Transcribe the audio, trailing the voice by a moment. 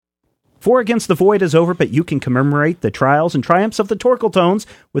War Against the Void is over, but you can commemorate the trials and triumphs of the Torkel Tones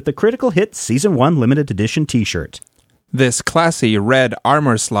with the Critical Hit Season 1 Limited Edition t-shirt. This classy red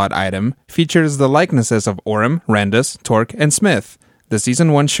armor slot item features the likenesses of Orem, Randus, Torque, and Smith. The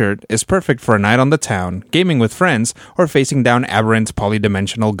Season 1 shirt is perfect for a night on the town, gaming with friends, or facing down aberrant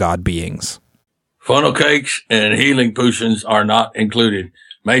polydimensional god beings. Funnel cakes and healing potions are not included.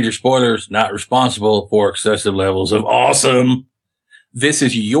 Major spoilers, not responsible for excessive levels of awesome. This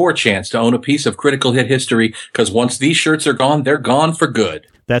is your chance to own a piece of Critical Hit history, because once these shirts are gone, they're gone for good.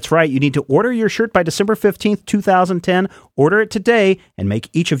 That's right. You need to order your shirt by December 15th, 2010. Order it today and make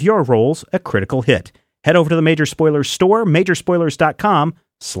each of your rolls a critical hit. Head over to the Major Spoilers store,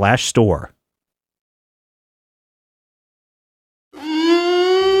 majorspoilers.com/store.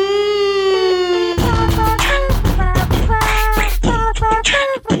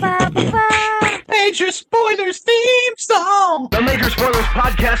 Major Spoilers theme song. The Major Spoilers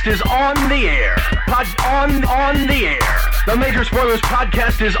podcast is on the air. On the air. The Major Spoilers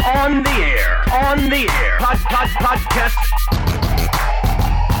podcast is on the air. On the air. Podcast.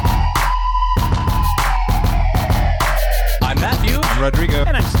 I'm Matthew. I'm Rodrigo.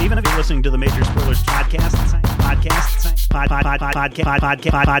 And I'm Steven. If you're listening to the Major Spoilers podcast.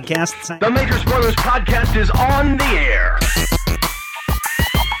 The Major Spoilers podcast is on the air.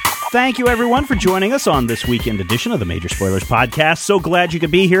 Thank you, everyone, for joining us on this weekend edition of the Major Spoilers podcast. So glad you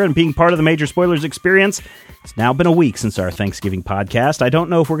could be here and being part of the Major Spoilers experience. It's now been a week since our Thanksgiving podcast. I don't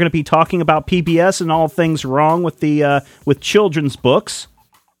know if we're going to be talking about PBS and all things wrong with the with children's books,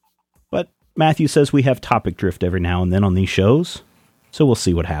 but Matthew says we have topic drift every now and then on these shows, so we'll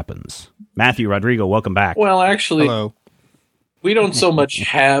see what happens. Matthew, Rodrigo, welcome back. Well, actually, Hello. We don't so much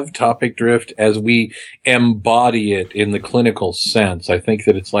have topic drift as we embody it in the clinical sense. I think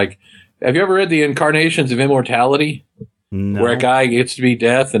that it's like, have you ever read The Incarnations of Immortality? No. Where a guy gets to be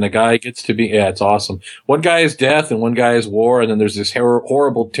death and a guy gets to be, yeah, it's awesome. One guy is death and one guy is war, and then there's this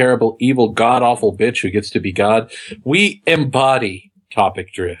horrible, terrible, evil, god-awful bitch who gets to be God. We embody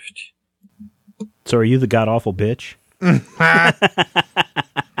topic drift. So are you the god-awful bitch?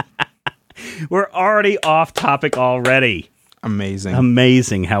 We're already off topic already.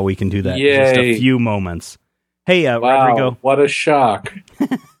 Amazing how we can do that in just a few moments. Hey, wow, Rodrigo. What a shock.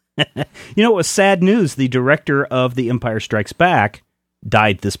 You know, it was sad news. The director of The Empire Strikes Back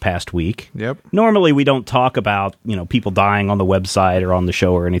died this past week. Yep. Normally, we don't talk about, people dying on the website or on the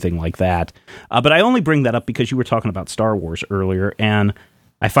show or anything like that. But I only bring that up because you were talking about Star Wars earlier, and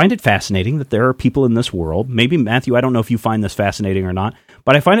I find it fascinating that there are people in this world, maybe, Matthew, I don't know if you find this fascinating or not,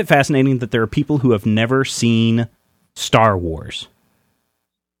 but I find it fascinating that there are people who have never seen Star Wars.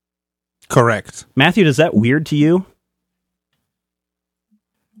 Correct. Matthew, is that weird to you?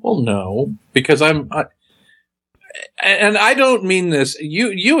 Well, no, because and I don't mean this.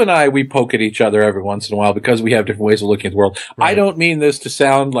 You and I, we poke at each other every once in a while because we have different ways of looking at the world. Right. I don't mean this to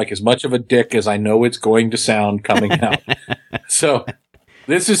sound like as much of a dick as I know it's going to sound coming out. So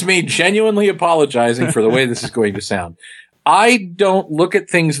this is me genuinely apologizing for the way this is going to sound. I don't look at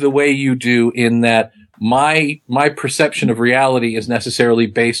things the way you do in that my perception of reality is necessarily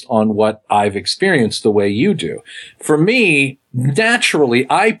based on what I've experienced the way you do. For me, naturally,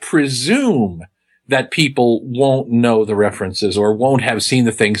 I presume that people won't know the references or won't have seen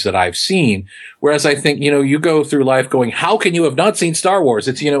the things that I've seen. Whereas I think, you go through life going, how can you have not seen Star Wars?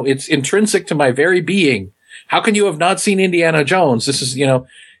 It's, it's intrinsic to my very being. How can you have not seen Indiana Jones? This is,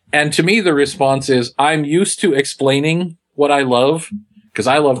 and to me, the response is I'm used to explaining what I love. Because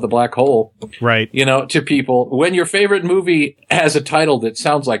I love the black hole. Right. To people. When your favorite movie has a title that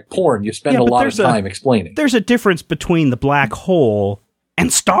sounds like porn, you spend a lot of time explaining. There's a difference between the black hole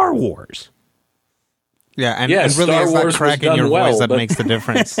and Star Wars. Yeah, and yes, really Star it's Wars that crack in your voice that makes the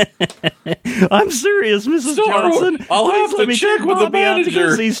difference. I'm serious, Mrs. Johnson. I'll have to check with the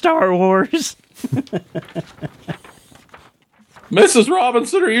manager. To see Star Wars. Mrs.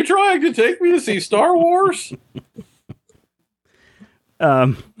 Robinson, are you trying to take me to see Star Wars?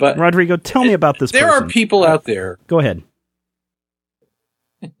 But Rodrigo, tell me about this. There person. are people out there. Go ahead.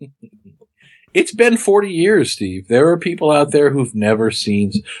 It's been 40 years, Steve. There are people out there who've never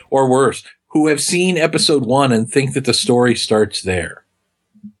seen, or worse, who have seen episode 1 and think that the story starts there.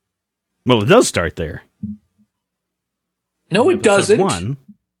 Well, it does start there. No, it doesn't. 1.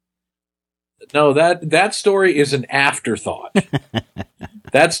 No, that story is an afterthought.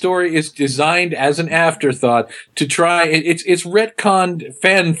 That story is designed as an afterthought to try. It's retconned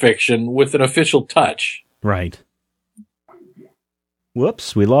fan fiction with an official touch. Right.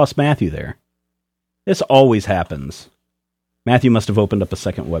 Whoops, we lost Matthew there. This always happens. Matthew must have opened up a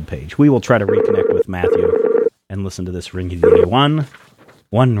second webpage. We will try to reconnect with Matthew and listen to this ringy-dingy one.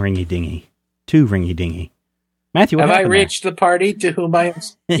 1 ringy dingy, 2 ringy dingy. Matthew, what have I happened there? reached the party to whom I am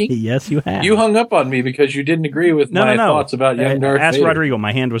speaking? Yes, you have. You hung up on me because you didn't agree with my thoughts about young Darth Ask Vader. Rodrigo.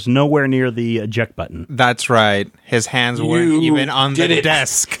 My hand was nowhere near the eject button. That's right. His hands weren't even on the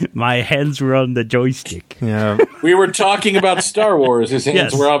desk. My hands were on the joystick. Yeah. We were talking about Star Wars. His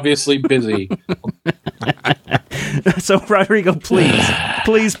hands Yes. were obviously busy. So, Rodrigo, please,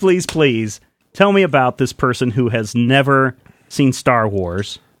 tell me about this person who has never seen Star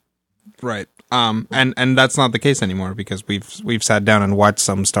Wars. Right. And that's not the case anymore because we've sat down and watched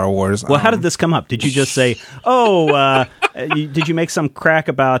some Star Wars. Well, how did this come up? Did you just say, did you make some crack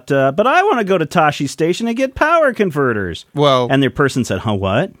about, but I want to go to Tashi Station and get power converters? Well, And the person said, huh,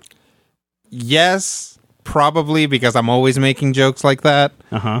 what? yes, probably because I'm always making jokes like that.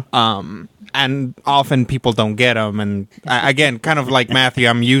 Uh-huh. And often people don't get them. And again, kind of like Matthew,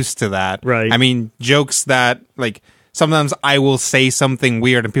 I'm used to that. Right. I mean, jokes that like sometimes I will say something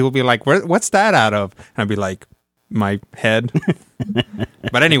weird and people will be like, what's that out of? And I'll be like, my head.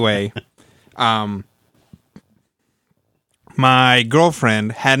 But anyway, my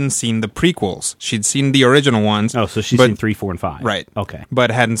girlfriend hadn't seen the prequels. She'd seen the original ones. Oh, so she's but- seen 3, 4, and 5. Right. Okay.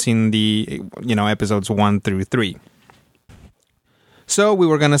 But hadn't seen the, episodes 1 through 3. So we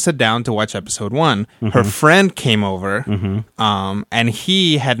were going to sit down to watch episode 1. Mm-hmm. Her friend came over, and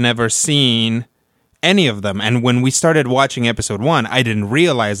he had never seen any of them. And when we started watching episode 1, I didn't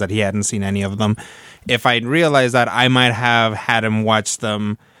realize that he hadn't seen any of them. If I'd realized that, I might have had him watch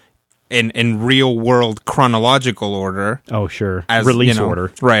them in real world chronological order. Oh, sure. As, Release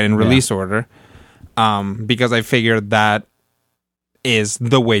order. Right, in release order. Because I figured that is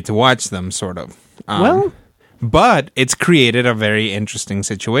the way to watch them, sort of. But it's created a very interesting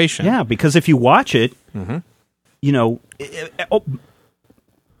situation. Yeah, because if you watch it,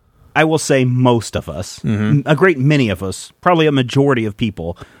 I will say most of us, a great many of us, probably a majority of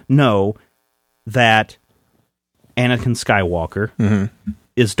people, know that Anakin Skywalker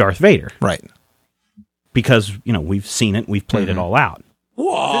is Darth Vader. Right. Because, we've seen it, we've played it all out.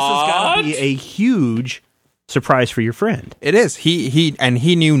 What? This has got to be a huge surprise for your friend. It is. He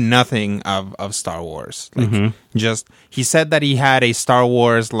knew nothing of Star Wars. Like, he said that he had a Star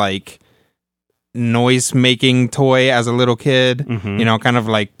Wars, like, noise-making toy as a little kid. Kind of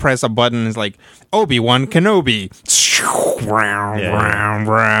like press a button. It's like, Obi-Wan Kenobi.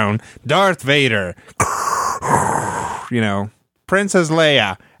 Darth Vader. Princess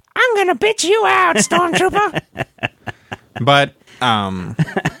Leia. I'm gonna bitch you out, Stormtrooper. But,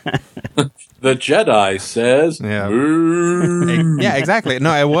 The Jedi says, Yeah. "Moo." yeah, exactly.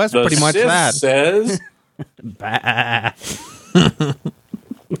 No, it was The pretty much Sith that. says,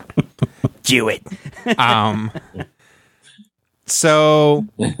 Do it. So,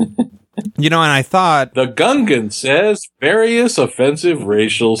 and I thought, the Gungan says various offensive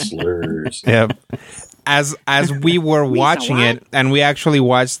racial slurs. yep. As we were watching it, and we actually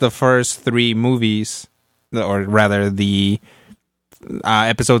watched the first 3 movies, or rather the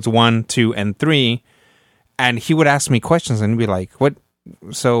episodes 1, 2, and 3, and he would ask me questions and be like, what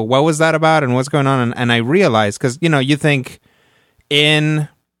was that about and what's going on? And I realized, because, you think when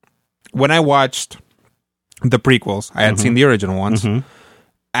I watched the prequels, I had seen the original ones, and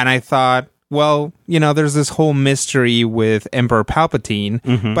I thought, well, there's this whole mystery with Emperor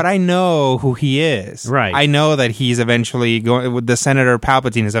Palpatine, but I know who he is. Right. I know that he's eventually the Senator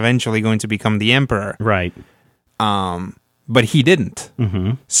Palpatine is eventually going to become the Emperor. Right. But he didn't.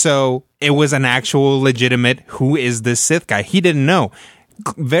 So it was an actual legitimate, who is this Sith guy? He didn't know.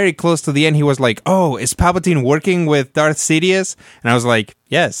 Very close to the end, he was like, oh, is Palpatine working with Darth Sidious? And I was like,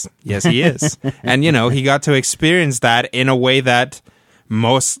 yes, he is. And, he got to experience that in a way that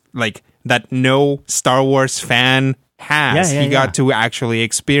that no Star Wars fan has. He got to actually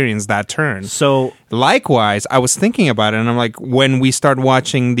experience that turn. So, likewise, I was thinking about it, and I'm like, when we start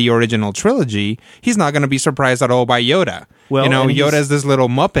watching the original trilogy, he's not going to be surprised at all by Yoda. Well, Yoda's this little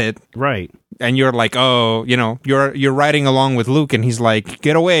Muppet, right. and you're like, oh, you're riding along with Luke, and he's like,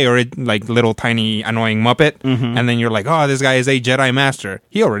 get away, or like little tiny annoying Muppet, and then you're like, oh, this guy is a Jedi Master.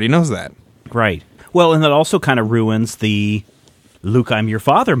 He already knows that. Right. Well, and that also kind of ruins the Luke, I'm your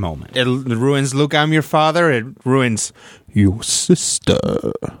father moment. It ruins Luke, I'm your father. It ruins your sister.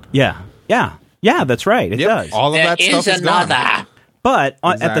 Yeah, that's right. It does. All of that stuff is gone. But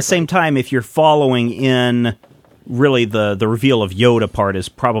at the same time, if you're following in, really the reveal of Yoda part is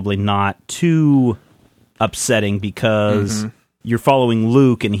probably not too upsetting because you're following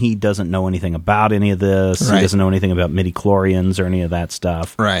Luke and he doesn't know anything about any of this. Right. He doesn't know anything about midichlorians or any of that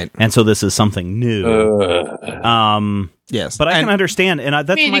stuff. Right. And so this is something new. Yes. But I can understand, and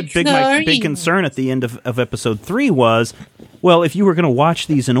that's my big concern at the end of episode 3 was well, if you were going to watch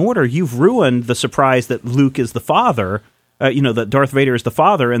these in order, you've ruined the surprise that Luke is the father, that Darth Vader is the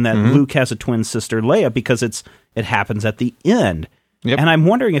father, and that Luke has a twin sister, Leia, because it happens at the end. Yep. And I'm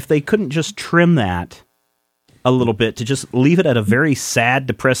wondering if they couldn't just trim that a little bit to just leave it at a very sad,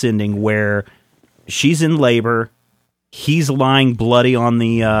 depressed ending where she's in labor, he's lying bloody on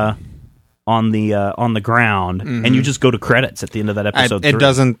the ground, and you just go to credits at the end of that episode. It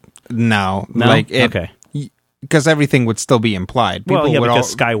doesn't. No, okay. Because everything would still be implied. People would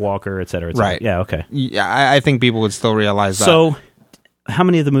because Skywalker, et cetera, et cetera. Right. Yeah, okay. Yeah, I think people would still realize that. So, how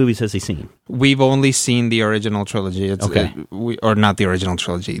many of the movies has he seen? We've only seen the original trilogy. Or not the original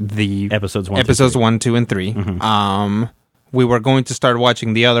trilogy. The episodes 1, 2, and 3. Mm-hmm. We were going to start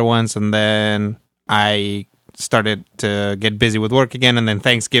watching the other ones, and then I started to get busy with work again, and then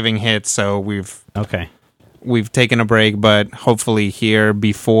Thanksgiving hit, so we've taken a break, but hopefully here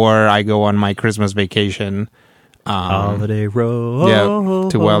before I go on my Christmas vacation. Holiday Road. Yeah,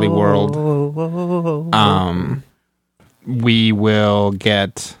 to Wally World. We will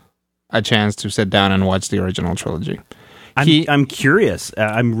get a chance to sit down and watch the original trilogy. I'm curious.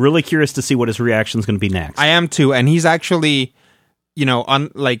 I'm really curious to see what his reaction is going to be next. I am too, and he's actually,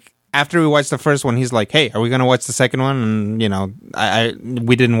 after we watched the first one, he's like, "Hey, are we going to watch the second one?" And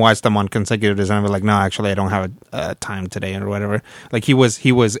we didn't watch them on consecutive days, and I was like, "No, actually, I don't have time today or whatever." Like he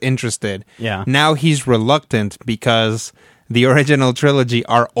was interested. Yeah. Now he's reluctant because the original trilogy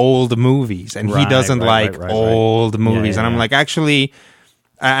are old movies, and he doesn't like old movies. And I'm like, actually,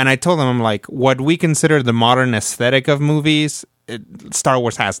 and I told him, I'm like, what we consider the modern aesthetic of movies, Star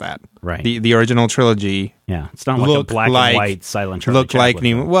Wars has that. Right. The original trilogy. Yeah. It's not like a black and white silent trilogy. Look like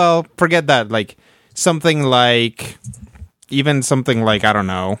new. Well, forget that. Like something like, I don't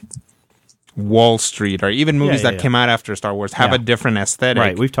know, Wall Street, or even movies that came out after Star Wars have a different aesthetic.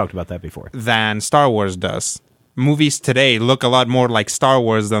 Right. We've talked about that before. Than Star Wars does. Movies today look a lot more like Star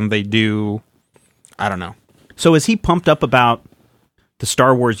Wars than they do, I don't know. So is he pumped up about the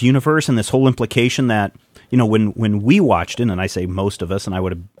Star Wars universe and this whole implication that, when we watched it, and I say most of us, and I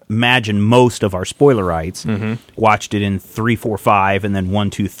would imagine most of our spoilerites watched it in 3, 4, 5, and then 1,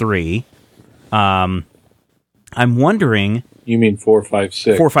 2, 3. I'm wondering... You mean 4, 5,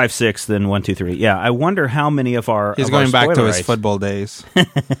 6? 4, 5, 6, then 1, 2, 3. Yeah, I wonder how many of our... He's going back to his football days.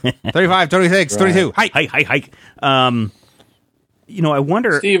 35, 36, 32. Hike. I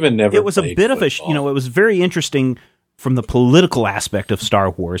wonder... Steven never it was a bit football. of a... it was very interesting from the political aspect of Star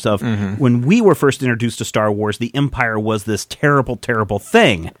Wars, of when we were first introduced to Star Wars, the Empire was this terrible, terrible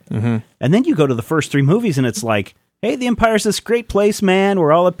thing. And then you go to the first 3 movies, and it's like, hey, the Empire's this great place, man.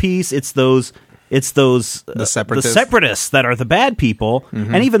 We're all at peace. It's those the separatists that are the bad people.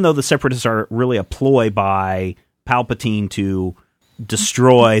 And even though the separatists are really a ploy by Palpatine to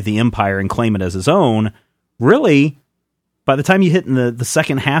destroy the Empire and claim it as his own, really, by the time you hit in the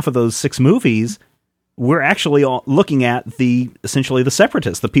second half of those 6 movies, we're actually looking at essentially the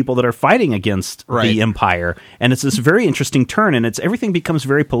separatists, the people that are fighting against the Empire. And it's this very interesting turn, and everything becomes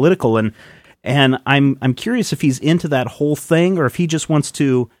very political. And I'm curious if he's into that whole thing, or if he just wants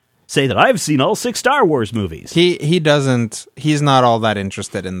to say that I've seen all 6 Star Wars movies. He doesn't. He's not all that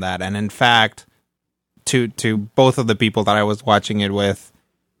interested in that. And in fact, to both of the people that I was watching it with,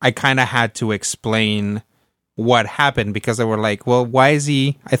 I kind of had to explain what happened, because they were like, well, why is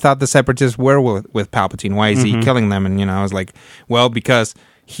he... I thought the separatists were with Palpatine. Why is he killing them? And, I was like, well, because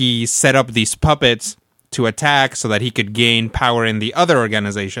he set up these puppets to attack so that he could gain power in the other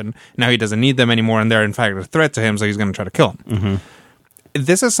organization. Now he doesn't need them anymore, and they're in fact a threat to him, so he's going to try to kill them.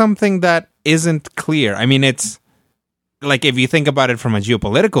 This is something that isn't clear. I mean, it's like, if you think about it from a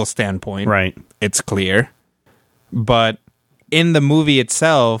geopolitical standpoint, it's clear. But in the movie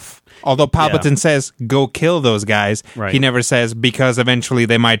itself, although Palpatine says, go kill those guys, he never says, because eventually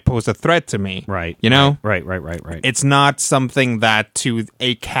they might pose a threat to me. Right. You know? Right. It's not something that, to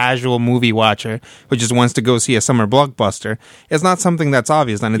a casual movie watcher who just wants to go see a summer blockbuster, it's not something that's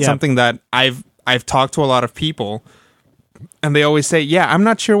obvious. And it's something that I've talked to a lot of people, and they always say, yeah, I'm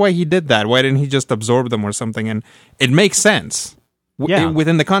not sure why he did that. Why didn't he just absorb them or something? And it makes sense.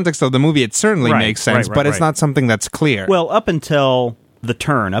 Within the context of the movie, it certainly makes sense, but it's not something that's clear. Well, up until the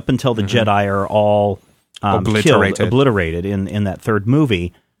turn, up until the Jedi are all obliterated in that third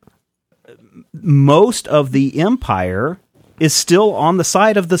movie, most of the Empire is still on the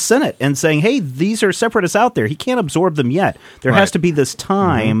side of the Senate and saying, hey, these are separatists out there. He can't absorb them yet. There has to be this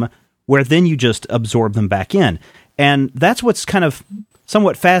time where then you just absorb them back in. And that's what's kind of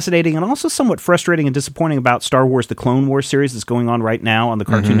somewhat fascinating and also somewhat frustrating and disappointing about Star Wars, the Clone Wars series that's going on right now on the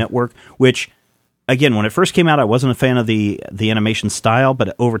Cartoon Network, which, again, when it first came out, I wasn't a fan of the animation style,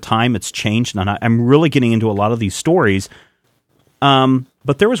 but over time it's changed, and I'm really getting into a lot of these stories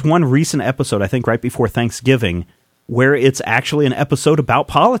But there was one recent episode, I think right before Thanksgiving, where it's actually an episode about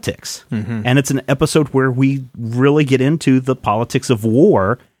politics. Mm-hmm. And it's an episode where we really get into the politics of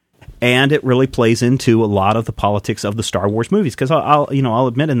war, and it really plays into a lot of the politics of the Star Wars movies. Because I'll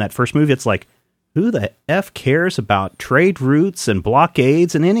admit, in that first movie, it's like, who the F cares about trade routes and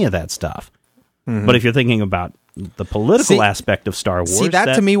blockades and any of that stuff? Mm-hmm. But if you're thinking about the political aspect of Star Wars... See,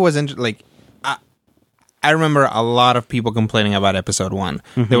 that to me wasn't, like... I remember a lot of people complaining about Episode 1.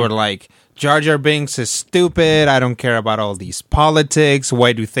 Mm-hmm. They were like, Jar Jar Binks is stupid, I don't care about all these politics,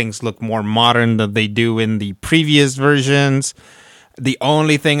 why do things look more modern than they do in the previous versions? The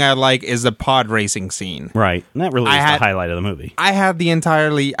only thing I like is the pod racing scene. Right. And that really is the highlight of the movie. I had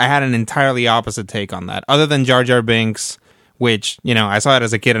an entirely opposite take on that. Other than Jar Jar Binks, which, I saw it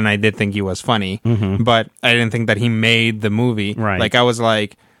as a kid and I did think he was funny, mm-hmm. but I didn't think that he made the movie. Right. Like, I was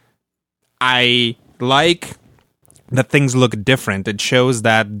like, I like that things look different. It shows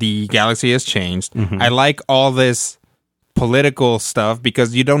that the galaxy has changed. Mm-hmm. I like all this political stuff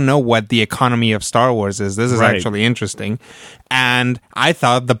because you don't know what the economy of Star Wars is. This is actually interesting. And I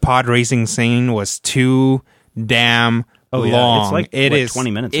thought the pod racing scene was too damn long. It's like 20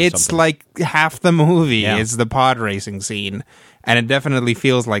 minutes or It's something. like half the movie is the pod racing scene. And it definitely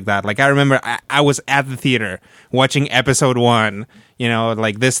feels like that. Like, I remember I was at the theater watching Episode 1,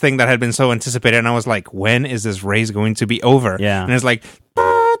 like this thing that had been so anticipated. And I was like, when is this race going to be over? Yeah. And it's like,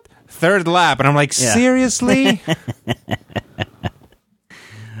 third lap. And I'm like, seriously?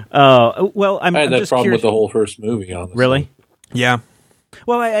 Well, I had that just problem curious. with the whole first movie, honestly. Really? Yeah.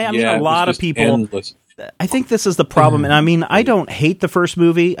 Well, I mean, a lot of people... endless. I think this is the problem, and I mean, I don't hate the first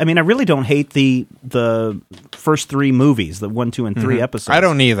movie. I mean, I really don't hate the first three movies, the 1, 2, and 3 episodes. I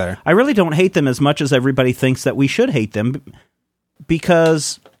don't either. I really don't hate them as much as everybody thinks that we should hate them,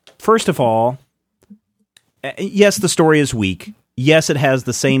 because, first of all, yes, the story is weak. Yes, it has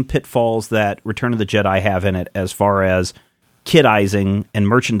the same pitfalls that Return of the Jedi have in it, as far as kidizing and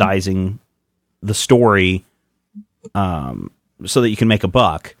merchandising the story, so that you can make a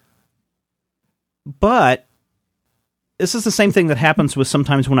buck. But this is the same thing that happens with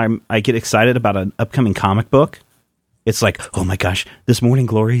sometimes when I get excited about an upcoming comic book. It's like, oh my gosh, this Morning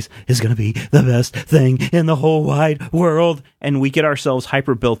Glories is going to be the best thing in the whole wide world. And we get ourselves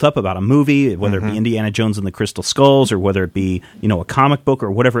hyper built up about a movie, whether it be Indiana Jones and the Crystal Skulls, or whether it be, a comic book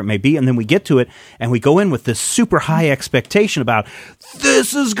or whatever it may be. And then we get to it and we go in with this super high expectation about,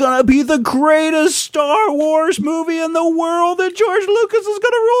 this is going to be the greatest Star Wars movie in the world, and George Lucas is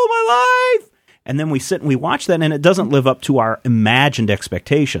going to rule my life. And then we sit and we watch that, and it doesn't live up to our imagined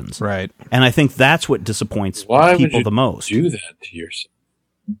expectations. Right. And I think that's what disappoints people the most. Do that to yourself.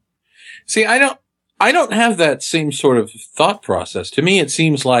 See, I don't have that same sort of thought process. To me, it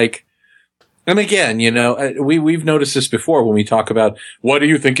seems like, and again, we've noticed this before when we talk about what do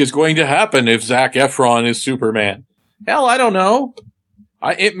you think is going to happen if Zac Efron is Superman? Hell, I don't know.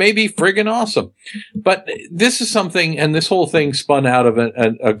 It may be friggin' awesome. But this is something, and this whole thing spun out of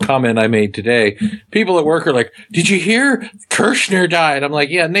a comment I made today. People at work are like, did you hear Kirshner died? I'm like,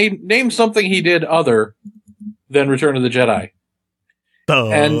 yeah, name something he did other than Return of the Jedi.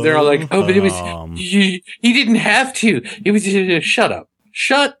 And they're all like, oh, but it was, he didn't have to. It was,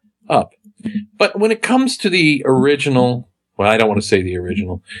 shut up. But when it comes to the original, well, I don't want to say the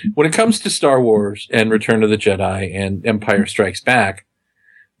original. When it comes to Star Wars and Return of the Jedi and Empire Strikes Back,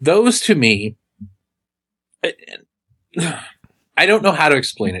 those to me, I don't know how to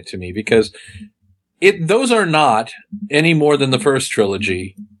explain it to me, because those are not any more than the first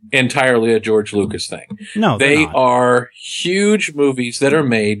trilogy entirely a George Lucas thing. No, they are huge movies that are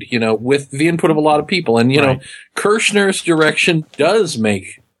made, with the input of a lot of people. And, Kirshner's direction does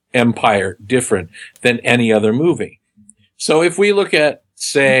make Empire different than any other movie. So if we look at,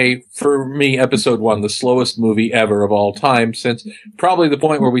 say, for me, Episode 1, the slowest movie ever of all time, since probably the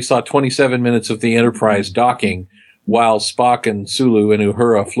point where we saw 27 minutes of the Enterprise docking while Spock and Sulu and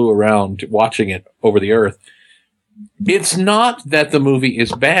Uhura flew around watching it over the Earth. It's not that the movie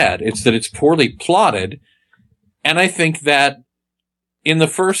is bad. It's that it's poorly plotted. And I think that in the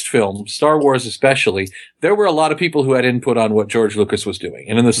first film, Star Wars especially, there were a lot of people who had input on what George Lucas was doing.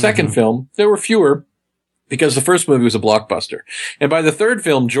 And in the second film, there were fewer, because the first movie was a blockbuster. And by the third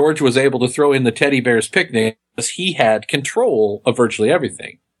film, George was able to throw in the Teddy Bear's Picnic because he had control of virtually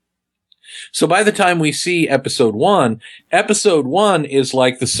everything. So by the time we see Episode 1 is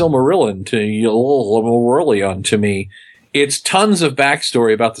like the Silmarillion to me. It's tons of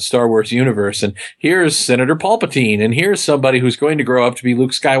backstory about the Star Wars universe. And here's Senator Palpatine. And here's somebody who's going to grow up to be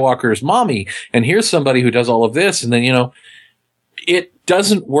Luke Skywalker's mommy. And here's somebody who does all of this. And then, it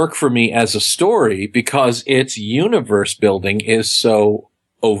doesn't work for me as a story because its universe building is so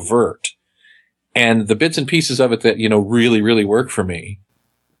overt. And the bits and pieces of it that, really, really work for me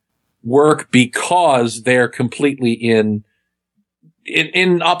work because they're completely in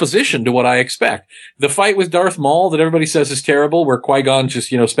opposition to what I expect. The fight with Darth Maul that everybody says is terrible, where Qui-Gon just,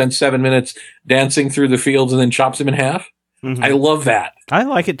 spends 7 minutes dancing through the fields and then chops him in half. Mm-hmm. I love that. I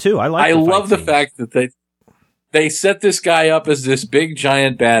like it too. I love the fact that they set this guy up as this big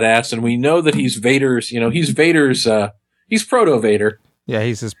giant badass, and we know that he's Vader's, he's Proto-Vader. Yeah,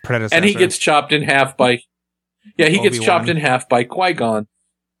 he's his predecessor. And he gets chopped in half by Qui-Gon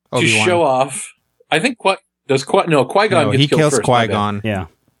to show off. I think Qui-Gon he killed kills first. Qui-Gon. Yeah.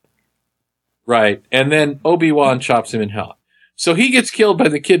 Right. And then Obi-Wan chops him in half. So he gets killed by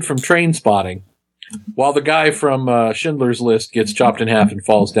the kid from Train Spotting, while the guy from Schindler's List gets chopped in half and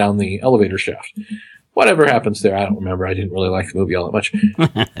falls down the elevator shaft. Whatever happens there, I don't remember. I didn't really like the movie all that much.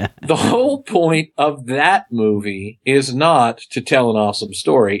 The whole point of that movie is not to tell an awesome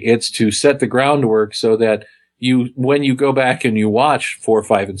story. It's to set the groundwork so that when you go back and you watch 4,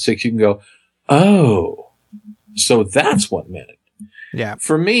 5, and 6, you can go, oh, so that's what meant it. Yeah.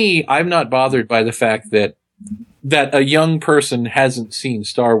 For me, I'm not bothered by the fact that a young person hasn't seen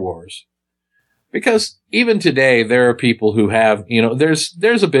Star Wars. Because even today, there are people who have,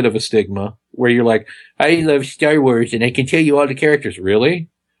 there's a bit of a stigma where you're like, I love Star Wars and I can tell you all the characters. Really?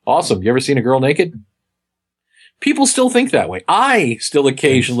 Awesome. You ever seen a girl naked? People still think that way. I still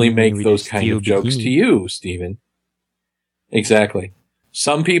occasionally make those kind of jokes to you, Stephen. Exactly.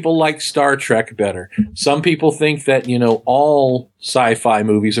 Some people like Star Trek better. Some people think that, all sci-fi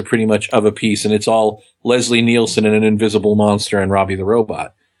movies are pretty much of a piece and it's all Leslie Nielsen and an invisible monster and Robbie the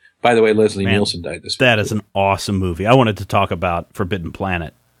Robot. By the way, Leslie Nielsen died this week. That is an awesome movie. I wanted to talk about Forbidden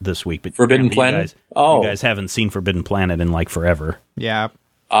Planet this week, but Forbidden Planet? You guys haven't seen Forbidden Planet in forever. Yeah.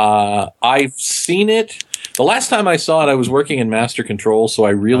 I've seen it. The last time I saw it, I was working in Master Control, so I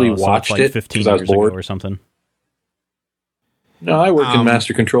really watched it 15 because I was years bored ago or something. No, I worked in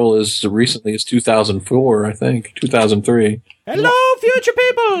Master Control as recently as 2004, I think, 2003. Hello, future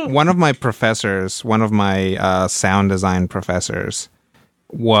people! One of my professors, sound design professors,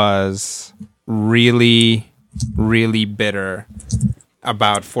 was really, really bitter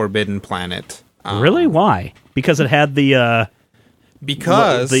about Forbidden Planet. Really? Why? Because it had the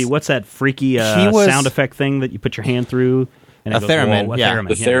what's that freaky sound effect thing that you put your hand through? And a theremin,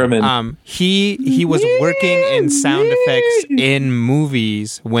 the theremin. He was working in sound effects in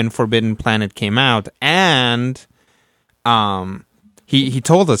movies when Forbidden Planet came out, and he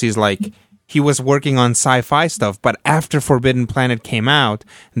told us, he's like, he was working on sci-fi stuff, but after Forbidden Planet came out,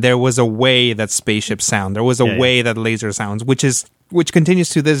 there was a way that spaceships sound. There was a way that laser sounds, which continues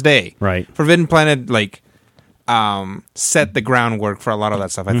to this day. Right. Forbidden Planet, set the groundwork for a lot of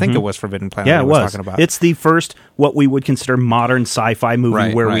that stuff. I think it was Forbidden Planet. Yeah, it was. Talking about. It's the first what we would consider modern sci-fi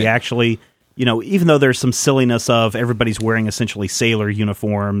movie where we actually, even though there's some silliness of everybody's wearing essentially sailor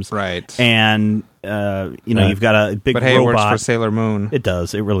uniforms, right? And you've got a big but robot. It works for Sailor Moon. It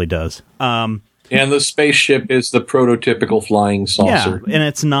does. It really does. And the spaceship is the prototypical flying saucer. Yeah, and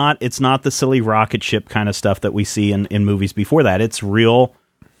it's not the silly rocket ship kind of stuff that we see in movies before that. It's real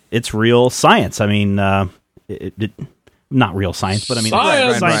science. I mean, not real science, but I mean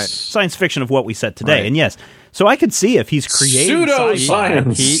science fiction of what we set today. Right. And yes, so I could see if he's creating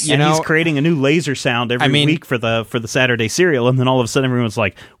pseudo-science, he's creating a new laser sound every week for the Saturday serial, and then all of a sudden everyone's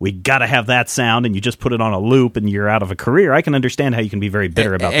like, we got to have that sound, and you just put it on a loop, and you're out of a career. I can understand how you can be very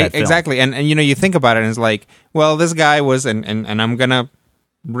bitter about that. Exactly, film. And you think about it, and it's like, well, this guy was, and I'm gonna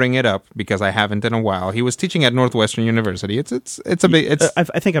bring it up because I haven't in a while. He was teaching at Northwestern University. It's a big. I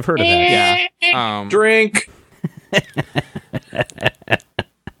think I've heard of that. Yeah. Drink.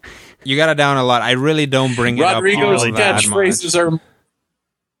 You got it down a lot. I really don't bring it up. Rodrigo's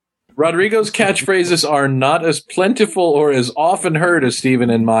catchphrases are not as plentiful or as often heard as Stephen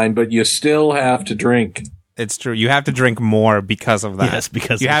and mine, but you still have to drink. It's true. You have to drink more because of that. Yes,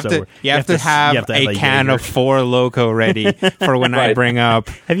 because you have to have a can of Four Loko ready for when I bring up.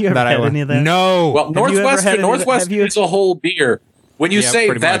 Have you ever had any of that? No. Well, Northwestern is a whole beer. When you say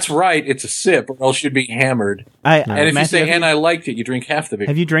that's much. Right, it's a sip, or else you'd be hammered. And if Matthew, you say and I liked it, you drink half the beer.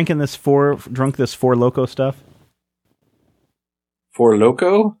 Have you drunk this Four Loko stuff? Four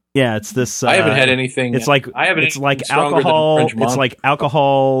Loko? Yeah, it's this. I haven't had anything. It's like alcohol. It's like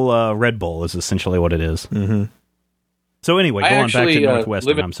alcohol. Red Bull is essentially what it is. Mm-hmm. So anyway, going back to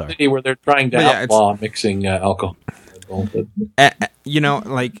Northwestern. I'm sorry. City where they're trying to outlaw mixing alcohol.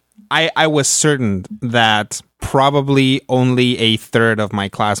 I was certain that probably only a third of my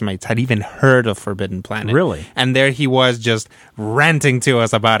classmates had even heard of Forbidden Planet. Really? And there he was just ranting to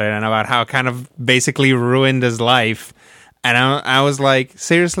us about it and about how it kind of basically ruined his life. And I was like,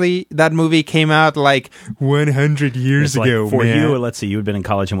 seriously? That movie came out like 100 years ago, for man. you, let's see, you had been in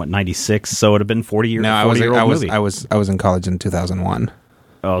college in, 96? So it would have been 40 years. No, I was in college in 2001.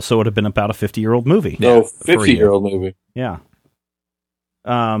 Oh, so it would have been about a 50-year-old movie. No, 50-year-old movie. Yeah.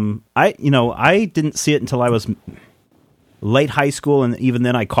 I didn't see it until I was late high school, and even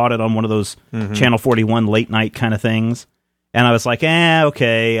then I caught it on one of those Channel 41 late night kind of things. And I was like,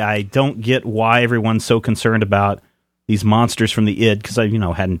 okay, I don't get why everyone's so concerned about these monsters from the id, because I,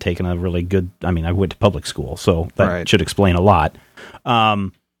 hadn't taken a really good, I went to public school, so that should explain a lot. Yeah,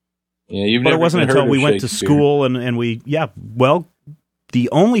 but it wasn't until we went to school and the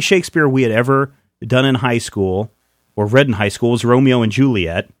only Shakespeare we had ever done in high school or read in high school was Romeo and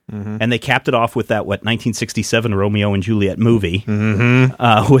Juliet, and they capped it off with that 1967 Romeo and Juliet movie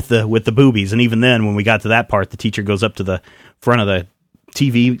with the boobies. And even then, when we got to that part, the teacher goes up to the front of the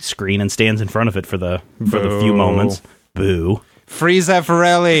TV screen and stands in front of it for the few moments. Boo. Free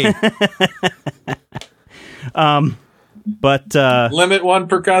Zeffirelli. But limit one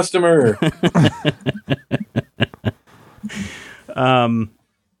per customer.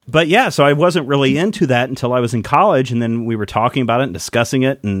 But yeah, so I wasn't really into that until I was in college, and then we were talking about it and discussing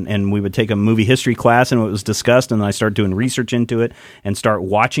it, and we would take a movie history class, and it was discussed, and then I started doing research into it and start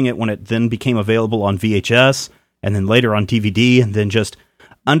watching it when it then became available on VHS, and then later on DVD, and then just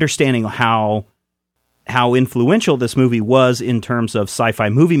understanding how influential this movie was in terms of sci-fi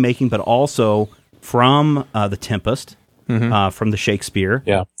movie making, but also from The Tempest, from the Shakespeare.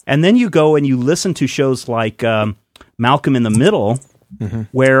 Yeah. And then you go and you listen to shows like Malcolm in the Middle,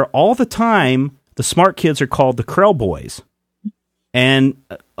 where all the time the smart kids are called the Krell Boys. And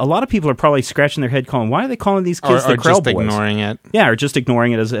a lot of people are probably scratching their head calling, why are they calling these kids the Krell Boys? Or just ignoring it. Yeah, or just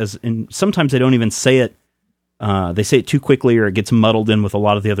ignoring it as and sometimes they don't even say it. They say it too quickly, or it gets muddled in with a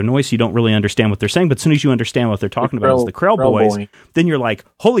lot of the other noise, so you don't really understand what they're saying. But as soon as you understand what they're talking about as the Krell Boys, then you're like,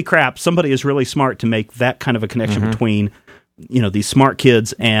 holy crap, somebody is really smart to make that kind of a connection between, these smart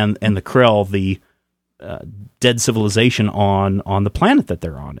kids and the Krell, the dead civilization on the planet that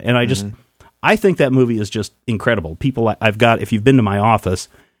they're on. And I think that movie is just incredible. People I've got, if you've been to my office,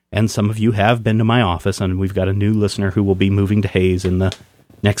 and some of you have been to my office, and we've got a new listener who will be moving to Hayes in the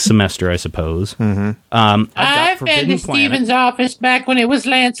next semester, I suppose. I've been to Steven's office back when it was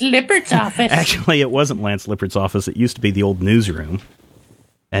Lance Lippert's office. Actually, it wasn't Lance Lippert's office. It used to be the old newsroom.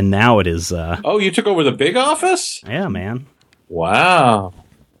 And now it is... Oh, you took over the big office? Yeah, man. Wow.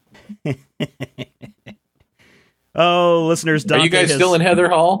 Oh, listeners, Dante are you guys still in Heather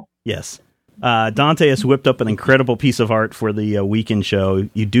Hall? Yes. Dante has whipped up an incredible piece of art for the weekend show.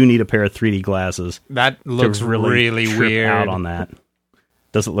 You do need a pair of 3D glasses. That looks really weird. Out on that.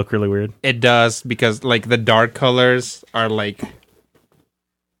 Does it look really weird? It does, because like the dark colors are like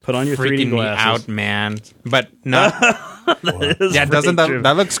put on your 3D glasses. Me out, man. But not. Doesn't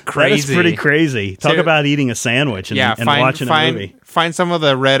that looks crazy? That is pretty crazy. Talk about eating a sandwich and watching a movie. Find some of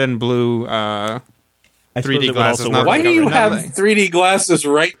the red and blue 3D glasses. Why do you have 3D glasses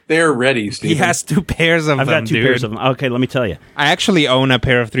right there ready, Steve? He has 2 pairs of them. I've got 2 pairs of them. Okay, let me tell you. I actually own a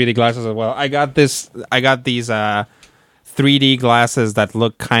pair of 3D glasses as well. I got these 3D glasses that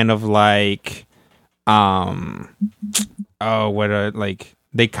look kind of like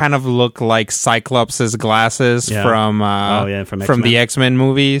they kind of look like Cyclops' glasses from the X-Men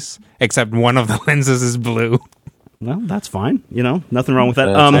movies, except one of the lenses is blue. Well, that's fine. Nothing wrong with that.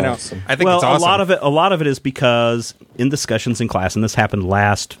 Awesome. I think it's awesome. A lot of it is because in discussions in class, and this happened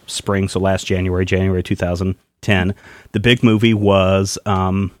last spring, so last January 2010, the big movie was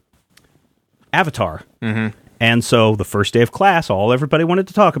Avatar. And so the first day of class, all everybody wanted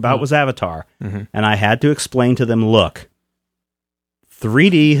to talk about was Avatar. And I had to explain to them, look,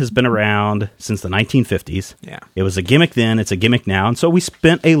 3D has been around since the 1950s. Yeah. It was a gimmick then, it's a gimmick now. And so we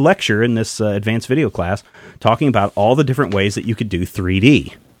spent a lecture in this advanced video class talking about all the different ways that you could do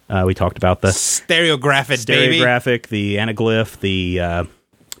 3D. We talked about the stereographic, the anaglyph, the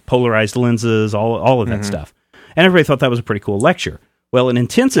polarized lenses, all of that stuff. And everybody thought that was a pretty cool lecture. Well, an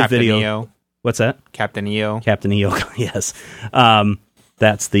intensive video... EO. What's that? Captain EO, yes.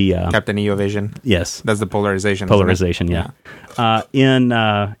 That's the... Captain EO vision. Yes. That's the polarization. Yeah. In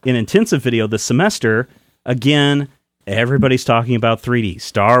intensive video this semester, again, everybody's talking about 3D.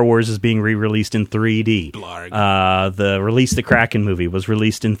 Star Wars is being re-released in 3D. The Release the Kraken movie was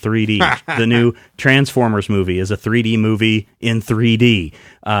released in 3D. The new Transformers movie is a 3D movie in 3D.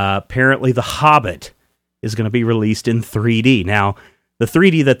 Apparently, The Hobbit is going to be released in 3D. Now, the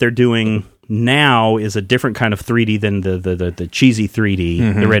 3D that they're doing now is a different kind of 3D than the cheesy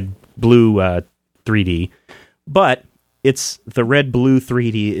 3D, the red-blue 3D. But it's the red-blue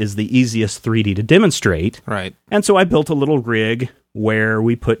 3D is the easiest 3D to demonstrate. Right. And so I built a little rig where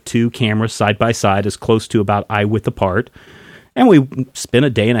we put two cameras side by side as close to about eye width apart. And we spent a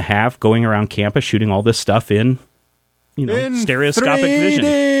day and a half going around campus shooting all this stuff in stereoscopic 3D. vision.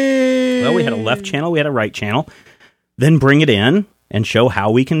 Well, we had a left channel, we had a right channel. Then bring it in and show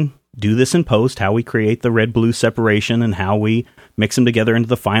how we can do this in post, how we create the red-blue separation and how we mix them together into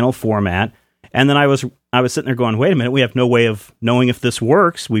the final format. And then I was sitting there going, wait a minute, we have no way of knowing if this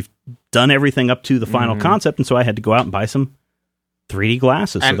works. We've done everything up to the final concept, and so I had to go out and buy some 3D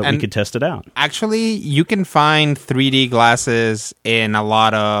glasses so that we could test it out. Actually, you can find 3D glasses in a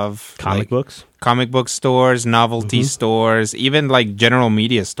lot of comic book stores, novelty stores, even like general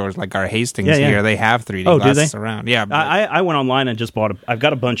media stores like our Hastings here. They have 3D glasses around. Yeah, I went online and just bought I've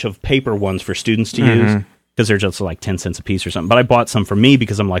got a bunch of paper ones for students to use because they're just like 10 cents a piece or something. But I bought some for me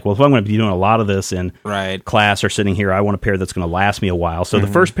because I'm like, well, if I'm going to be doing a lot of this in class or sitting here, I want a pair that's going to last me a while. So the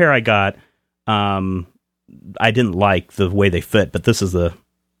first pair I got, I didn't like the way they fit, but this is the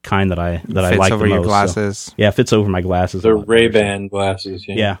kind that I like the most. Fits over your glasses. So, fits over my glasses. The Ray-Ban glasses.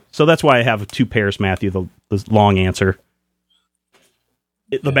 Yeah. So that's why I have two pairs, Matthew, the long answer.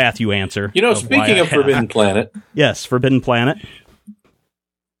 The Matthew answer. Speaking of Forbidden Planet. Yes, Forbidden Planet.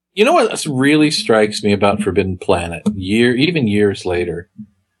 You know what really strikes me about Forbidden Planet, even years later?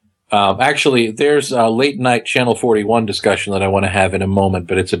 Actually, there's a late night Channel 41 discussion that I want to have in a moment,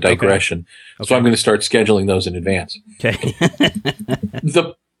 but it's a digression. Okay. So I'm going to start scheduling those in advance. Okay.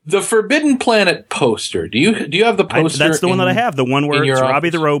 The Forbidden Planet poster. Do you have the poster? That's the one that I have. The one where it's Robbie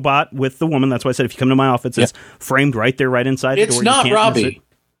the robot with the woman. That's why I said if you come to my office, it's framed right there, right inside the door. It's not Robbie.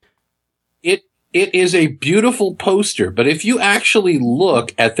 It is a beautiful poster, but if you actually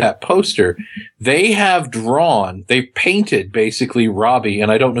look at that poster, they painted basically Robbie,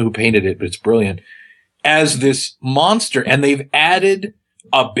 and I don't know who painted it, but it's brilliant, as this monster, and they've added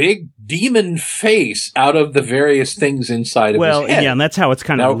a big demon face out of the various things inside of his head. Well, yeah, and that's how it's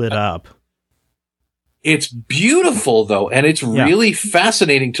kind of lit up. It's beautiful, though, and it's really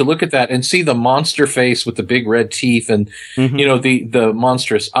fascinating to look at that and see the monster face with the big red teeth and, the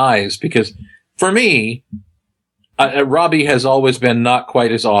monstrous eyes, because for me, Robbie has always been not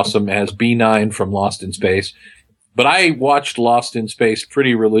quite as awesome as B9 from Lost in Space, but I watched Lost in Space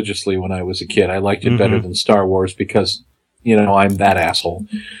pretty religiously when I was a kid. I liked it better than Star Wars because, I'm that asshole.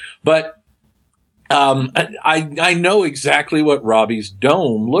 But I know exactly what Robbie's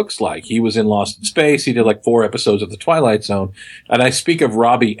dome looks like. He was in Lost in Space. He did like 4 episodes of The Twilight Zone. And I speak of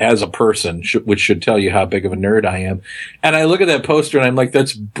Robbie as a person, which should tell you how big of a nerd I am. And I look at that poster and I'm like,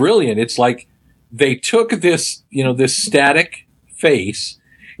 that's brilliant. It's like they took this, this static face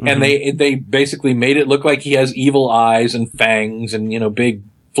and they basically made it look like he has evil eyes and fangs and, big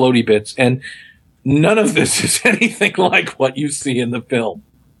floaty bits. And none of this is anything like what you see in the film.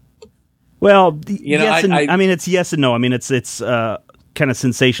 Well, yes it's yes and no. I mean, it's kind of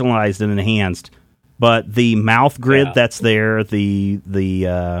sensationalized and enhanced, but the mouth grid that's there,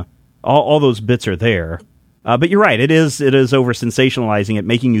 the all those bits are there. But you're right. It is over sensationalizing it,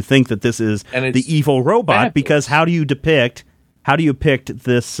 making you think that this is the evil robot. Fabulous. Because how do you depict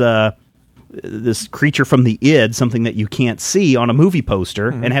this this creature from the id, something that you can't see on a movie poster,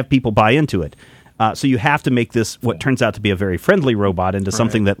 and have people buy into it? So you have to make this what turns out to be a very friendly robot into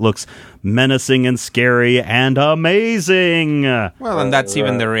something that looks menacing and scary and amazing. Well, and that's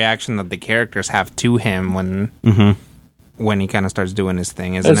even the reaction that the characters have to him when he kind of starts doing his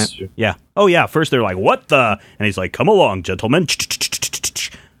thing, isn't it? True. Yeah. Oh, yeah. First they're like, what the? And he's like, come along, gentlemen.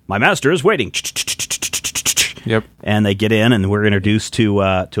 My master is waiting. Yep. And they get in, and we're introduced to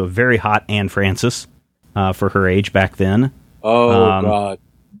a very hot Anne Francis for her age back then. Oh, God.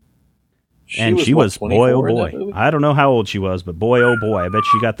 She was boy, oh, boy. I don't know how old she was, but boy, oh, boy. I bet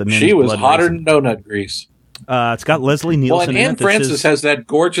she got the men's She was blood hotter racing. than donut grease. It's got Leslie Nielsen and Anne Francis has that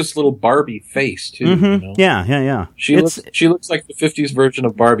gorgeous little Barbie face, too. Yeah. She looks like the 50s version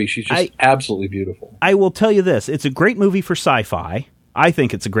of Barbie. She's just absolutely beautiful. I will tell you this. It's a great movie for sci-fi. I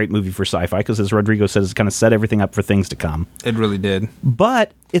think it's a great movie for sci-fi because, as Rodrigo says, it kind of set everything up for things to come. It really did.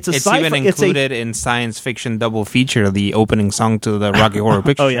 But it's sci-fi. It's even included in science fiction double feature, the opening song to the Rocky Horror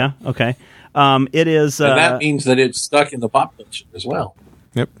Picture. Oh, yeah? Okay. It is... and that means that it's stuck in the pop culture as well.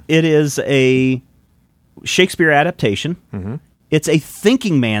 Yep. It is a Shakespeare adaptation. Mm-hmm. It's a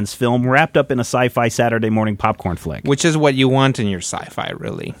thinking man's film wrapped up in a sci-fi Saturday morning popcorn flick. Which is what you want in your sci-fi,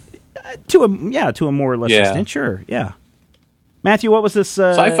 really. To a more or less extent, sure, yeah. Matthew, what was this?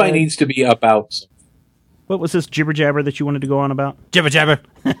 Sci-fi needs to be about something. What was this jibber jabber that you wanted to go on about? Jibber jabber.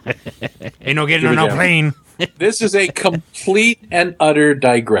 Ain't no getting on no plane. This is a complete and utter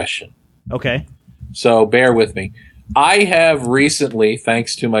digression. Okay. So bear with me. I have recently,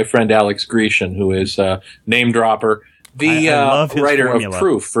 thanks to my friend Alex Grecian, who is name dropper, the writer formula. of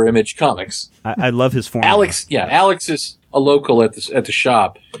Proof for Image Comics. I love his formula. Alex is a local at the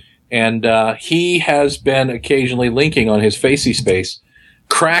shop, and he has been occasionally linking on his Facey Space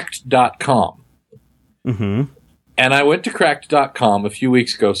Cracked.com. Mm-hmm. And I went to Cracked.com a few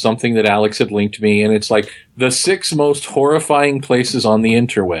weeks ago, something that Alex had linked me, and it's like the 6 most horrifying places on the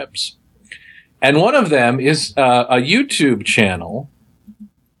interwebs. And one of them is a YouTube channel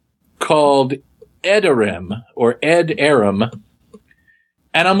called Ed Aram.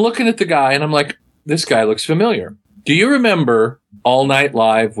 And I'm looking at the guy, and I'm like, this guy looks familiar. Do you remember All Night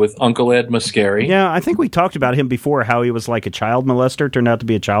Live with Uncle Ed Muscari? Yeah, I think we talked about him before, how he was like a child molester, turned out to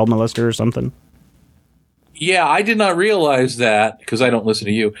be a child molester or something. Yeah, I did not realize that, because I don't listen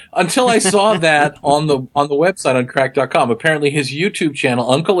to you, until I saw that on the website on crack.com. Apparently his YouTube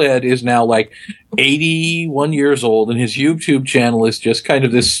channel, Uncle Ed, is now like 81 years old, and his YouTube channel is just kind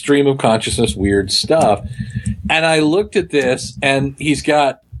of this stream of consciousness weird stuff. And I looked at this, and he's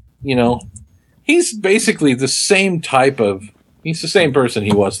got, he's basically the same he's the same person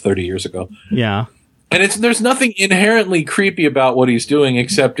he was 30 years ago. Yeah. And there's nothing inherently creepy about what he's doing,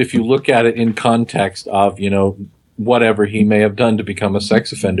 except if you look at it in context of, whatever he may have done to become a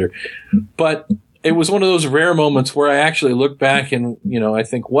sex offender. But it was one of those rare moments where I actually look back and, I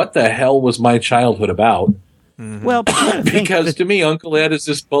think, what the hell was my childhood about? Mm-hmm. Well, because to me, Uncle Ed is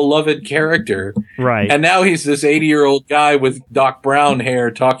this beloved character. Right. And now he's this 80-year-old guy with Doc Brown hair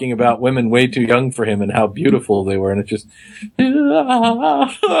talking about women way too young for him and how beautiful they were. And it's just,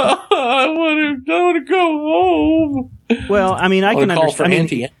 I want to go home. Well, I mean, I can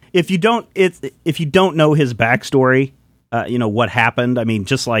understand. If you don't know his backstory, what happened. I mean,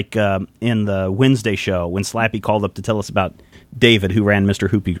 just like in the Wednesday show when Slappy called up to tell us about David, who ran Mr.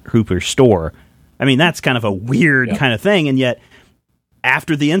 Hooper's store. I mean, that's kind of a weird kind of thing, and yet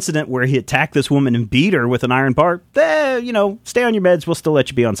after the incident where he attacked this woman and beat her with an iron bar, stay on your meds, we'll still let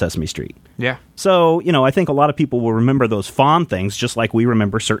you be on Sesame Street. Yeah. So, I think a lot of people will remember those fond things, just like we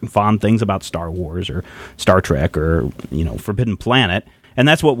remember certain fond things about Star Wars or Star Trek or, Forbidden Planet, and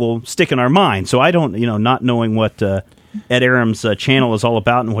that's what will stick in our mind. So I don't, not knowing what Ed Aram's channel is all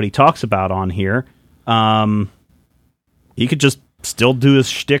about and what he talks about on here, he could just still do his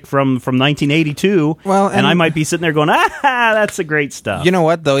shtick from 1982, and I might be sitting there going, that's the great stuff. You know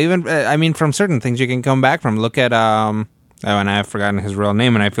what, though? Even, from certain things you can come back from. Look at, and I've forgotten his real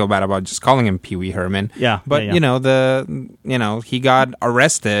name, and I feel bad about just calling him Pee Wee Herman. Yeah. But, he got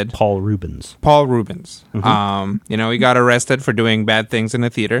arrested. Paul Rubens. Mm-hmm. He got arrested for doing bad things in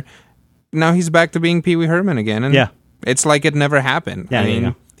the theater. Now he's back to being Pee Wee Herman again, and it's like it never happened.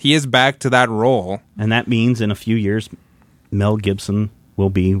 Yeah, he is back to that role. And that means in a few years, Mel Gibson will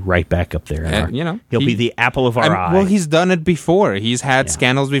be right back up there. He'll be the apple of our eye. Well, he's done it before. He's had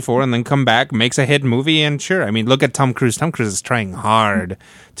scandals before and then come back, makes a hit movie, and sure. Look at Tom Cruise. Tom Cruise is trying hard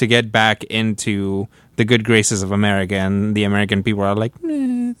to get back into the good graces of America, and the American people are like,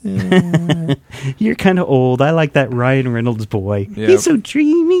 you're kind of old. I like that Ryan Reynolds boy. Yep. He's so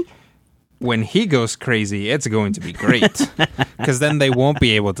dreamy. When he goes crazy, it's going to be great, because then they won't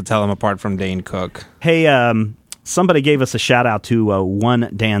be able to tell him apart from Dane Cook. Hey, somebody gave us a shout-out to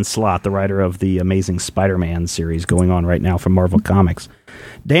one Dan Slott, the writer of the Amazing Spider-Man series going on right now from Marvel Comics.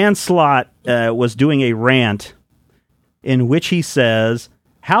 Dan Slott was doing a rant in which he says,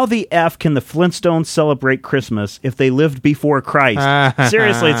 how the F can the Flintstones celebrate Christmas if they lived before Christ?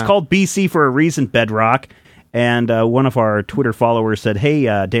 Seriously, it's called BC for a reason, Bedrock. And one of our Twitter followers said, hey,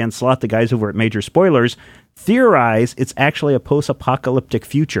 Dan Slott, the guys over at Major Spoilers, theorize it's actually a post-apocalyptic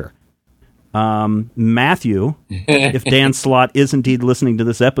future. Matthew, if Dan Slott is indeed listening to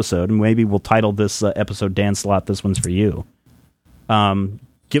this episode, and maybe we'll title this episode Dan Slott, this one's for you.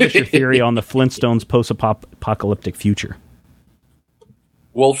 Give us your theory on the Flintstones post-apocalyptic future.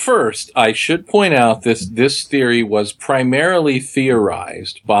 Well, first, I should point out this theory was primarily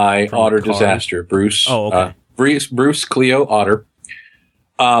theorized by Otter Disaster, Bruce. Oh, okay. Bruce Cleo Otter.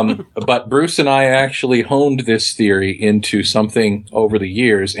 But Bruce and I actually honed this theory into something over the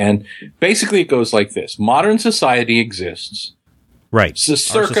years, and basically it goes like this. Modern society exists. Right. So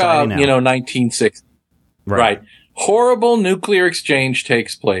circa, 1960. Right. Horrible nuclear exchange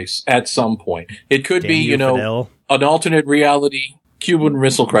takes place at some point. It could be, an alternate reality, Cuban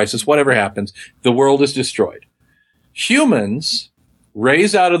Missile Crisis, whatever happens. The world is destroyed. Humans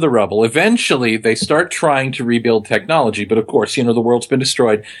raise out of the rubble. Eventually, they start trying to rebuild technology. But of course, the world's been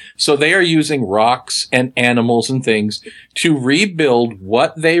destroyed. So they are using rocks and animals and things to rebuild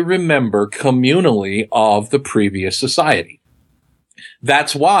what they remember communally of the previous society.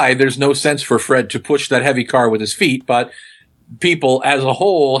 That's why there's no sense for Fred to push that heavy car with his feet, but people as a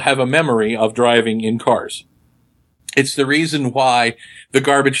whole have a memory of driving in cars. It's the reason why the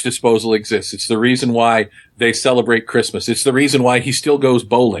garbage disposal exists. It's the reason why they celebrate Christmas. It's the reason why he still goes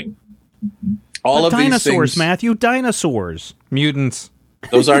bowling. All of dinosaurs, these things, Matthew, dinosaurs. Mutants.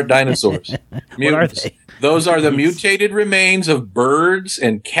 Those aren't dinosaurs. What are they? Those are the mutated remains of birds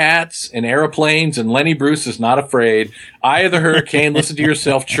and cats and airplanes, and Lenny Bruce is not afraid. Eye of the hurricane, listen to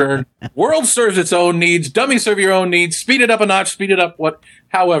yourself churn. World serves its own needs. Dummy serve your own needs. Speed it up a notch, speed it up.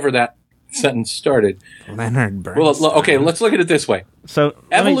 However that sentence started. Leonard Bernstein. Well, okay, let's look at it this way. So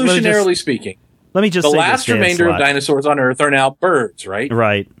evolutionarily speaking, let me just the say last this, remainder Slott. of dinosaurs on Earth are now birds, right?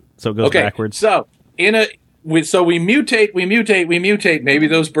 Right. So it goes backwards. So we mutate. Maybe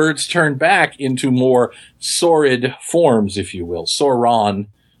those birds turn back into more saurid forms, if you will.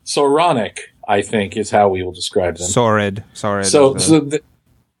 Sauronic, I think, is how we will describe them. Saurid.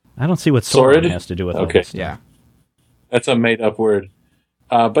 I don't see what saurid has to do with it. Yeah. That's a made-up word.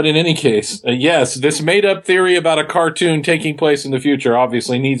 But in any case, yes, this made-up theory about a cartoon taking place in the future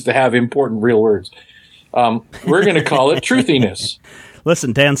obviously needs to have important real words. We're going to call it truthiness.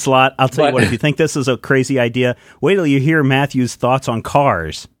 Listen, Dan Slott, I'll tell you what, if you think this is a crazy idea, wait till you hear Matthew's thoughts on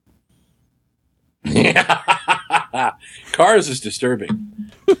Cars. Cars is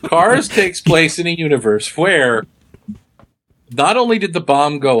disturbing. Cars takes place in a universe where not only did the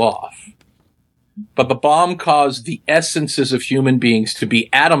bomb go off, but the bomb caused the essences of human beings to be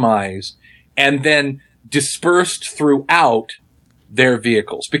atomized and then dispersed throughout their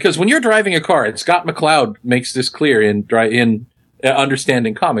vehicles. Because when you're driving a car, and Scott McCloud makes this clear in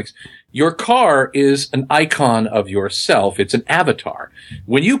Understanding Comics, your car is an icon of yourself. It's an avatar.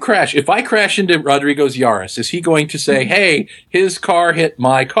 When you crash, if I crash into Rodrigo's Yaris, is he going to say, hey, his car hit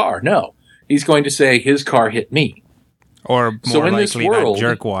my car? No. He's going to say, his car hit me. Or more likely, that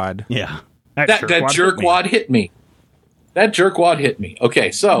jerkwad. Yeah. That jerkwad hit me. That jerkwad hit me.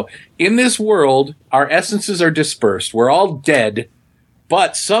 Okay, so in this world, our essences are dispersed. We're all dead,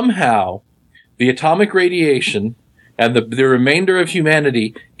 but somehow the atomic radiation and the remainder of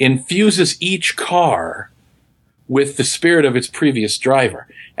humanity infuses each car with the spirit of its previous driver.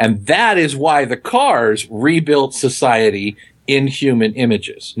 And that is why the cars rebuilt society in human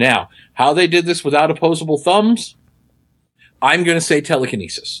images. Now, how they did this without opposable thumbs? I'm going to say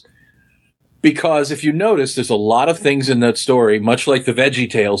telekinesis. Because if you notice, there's a lot of things in that story, much like the Veggie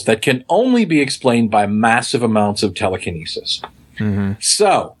Tales, that can only be explained by massive amounts of telekinesis. Mm-hmm.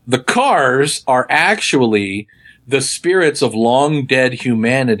 So, the cars are actually the spirits of long dead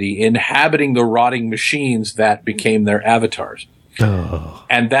humanity inhabiting the rotting machines that became their avatars. Oh.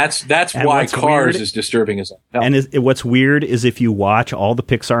 And that's why Cars is disturbing as hell. And what's weird is if you watch all the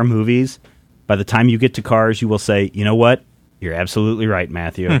Pixar movies, by the time you get to Cars, you will say, you know what? You're absolutely right,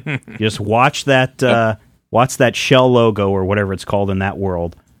 Matthew. Just watch that shell logo or whatever it's called in that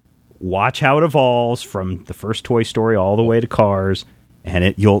world. Watch how it evolves from the first Toy Story all the way to Cars,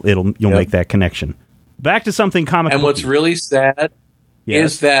 and you'll make that connection. Back to something comic. And what's really sad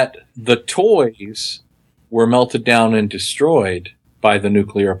is that the toys were melted down and destroyed by the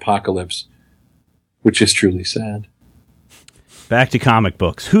nuclear apocalypse, which is truly sad. Back to comic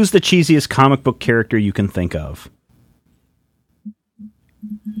books. Who's the cheesiest comic book character you can think of?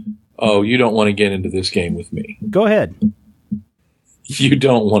 Oh, you don't want to get into this game with me. Go ahead. You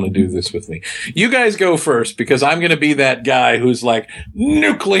don't want to do this with me. You guys go first, because I'm going to be that guy who's like,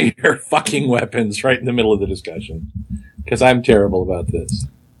 nuclear fucking weapons right in the middle of the discussion. Because I'm terrible about this.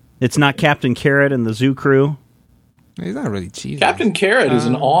 It's not Captain Carrot and the Zoo Crew? He's not really cheesy. Captain Carrot is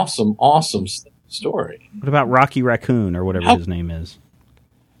an awesome, awesome story. What about Rocky Raccoon, or whatever his name is?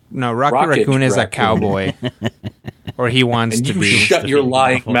 No, Rocky Raccoon is a cowboy. Or he wants to be. Shut your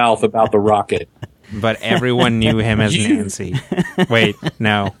lying mouth about the Rocket. But everyone knew him as Nancy. Wait,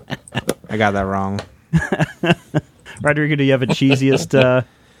 no. I got that wrong. Rodrigo, do you have a cheesiest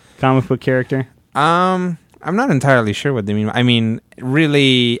comic book character? I'm not entirely sure what they mean. I mean,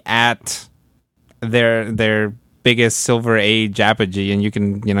 really at their biggest Silver Age apogee, and you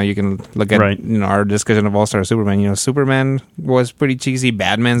can look at our discussion of All-Star Superman. Superman was pretty cheesy.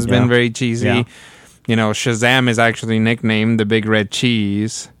 Batman's been very cheesy. Yeah. Shazam is actually nicknamed the Big Red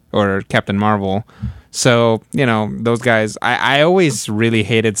Cheese, or Captain Marvel. So, those guys, I always really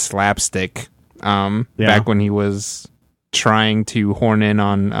hated Slapstick back when he was trying to horn in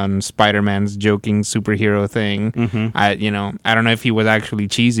on Spider-Man's joking superhero thing. Mm-hmm. I don't know if he was actually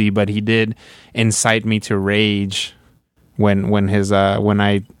cheesy, but he did incite me to rage when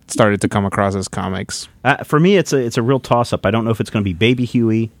I started to come across his comics. For me, it's a real toss-up. I don't know if it's going to be Baby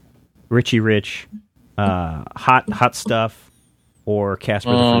Huey, Richie Rich, Hot Stuff, or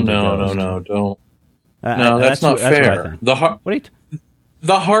Casper the Friendly Ghost. No, don't. No, that's not fair.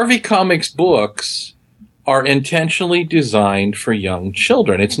 The Harvey Comics books are intentionally designed for young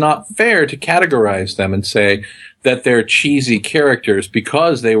children. It's not fair to categorize them and say that they're cheesy characters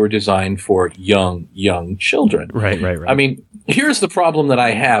because they were designed for young children. Right. I mean, here's the problem that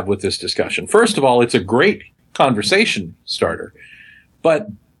I have with this discussion. First of all, it's a great conversation starter, but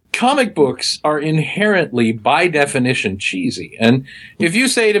comic books are inherently, by definition, cheesy. And if you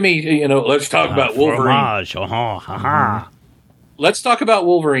say to me, let's talk about Wolverine. Let's talk about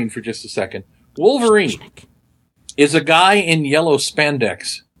Wolverine for just a second. Wolverine is a guy in yellow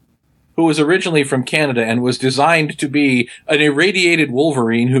spandex who was originally from Canada and was designed to be an irradiated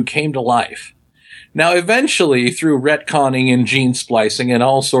Wolverine who came to life. Now, eventually, through retconning and gene splicing and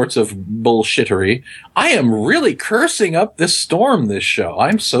all sorts of bullshittery, I am really cursing up this storm this show.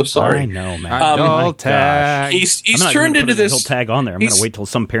 I'm so sorry. I know, man. Tag. He's turned into this... He'll tag on there. I'm going to wait till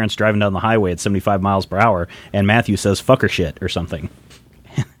some parent's driving down the highway at 75 miles per hour and Matthew says fucker shit or something.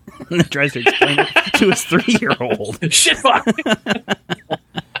 And then tries to explain it to his 3-year-old. Shit fuck!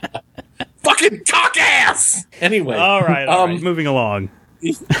 Fucking cock ass! Anyway. All right. Moving along.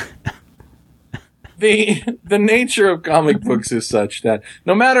 The nature of comic books is such that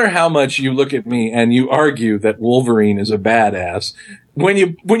no matter how much you look at me and you argue that Wolverine is a badass, when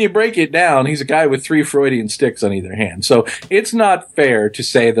you break it down, he's a guy with 3 Freudian sticks on either hand. So it's not fair to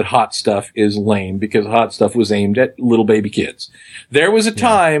say that Hot Stuff is lame because Hot Stuff was aimed at little baby kids. There was a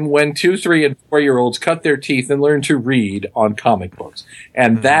time when 2, 3, and 4-year-olds cut their teeth and learned to read on comic books.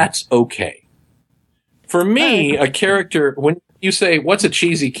 And that's okay. For me, a character, when you say, what's a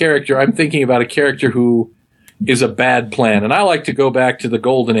cheesy character? I'm thinking about a character who is a bad plan. And I like to go back to the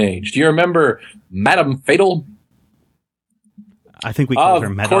Golden Age. Do you remember Madame Fatal? I think we called her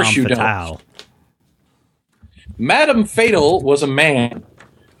Madame Fatale. Madame Fatal was a man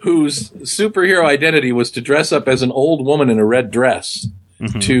whose superhero identity was to dress up as an old woman in a red dress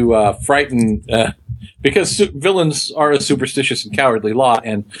to frighten... because villains are a superstitious and cowardly lot,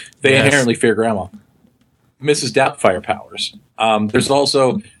 and they inherently fear Grandma. Mrs. Doubtfire powers. There's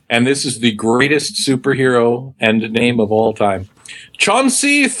also, and this is the greatest superhero and name of all time,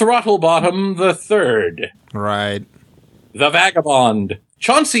 Chauncey Throttlebottom III. Right. The Vagabond.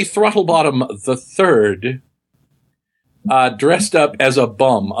 Chauncey Throttlebottom III dressed up as a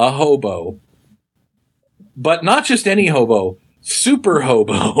bum, a hobo. But not just any hobo, super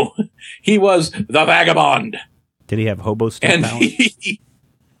hobo. He was the Vagabond. Did he have hobo stick powers?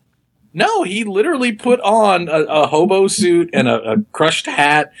 No, he literally put on a hobo suit and a crushed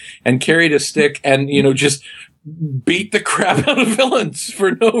hat and carried a stick and, just beat the crap out of villains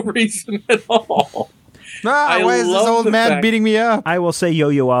for no reason at all. Why is this old man beating me up? I will say,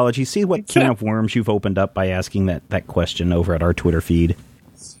 Yo-Yoology, see what can of worms you've opened up by asking that question over at our Twitter feed.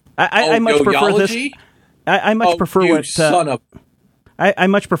 I much prefer this. I much prefer what... son of... I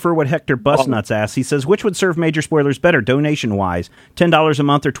much prefer what Hector Bustnuts asks. He says, which would serve Major Spoilers better, donation-wise? $10 a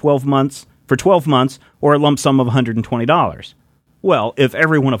month or 12 months, or a lump sum of $120? Well, if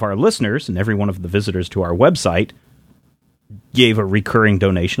every one of our listeners and every one of the visitors to our website gave a recurring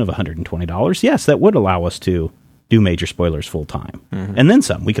donation of $120, yes, that would allow us to do Major Spoilers full-time. Mm-hmm. And then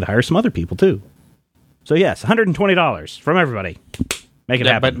some. We could hire some other people, too. So, yes, $120 from everybody. Make it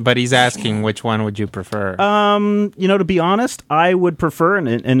happen. But he's asking which one would you prefer? To be honest, I would prefer,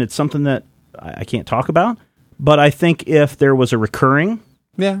 and it's something that I can't talk about, but I think if there was a recurring,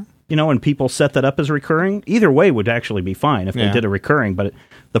 and people set that up as recurring, either way would actually be fine if they did a recurring. But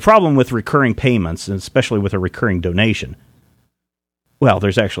the problem with recurring payments, and especially with a recurring donation, well,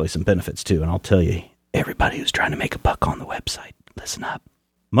 there's actually some benefits too, and I'll tell you, everybody who's trying to make a buck on the website, listen up.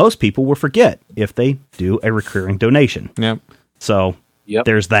 Most people will forget if they do a recurring donation. Yep. So... Yep.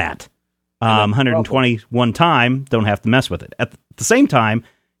 There's that. 120 one time, don't have to mess with it. At the same time,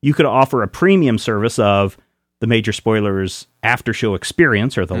 you could offer a premium service of the Major Spoilers after show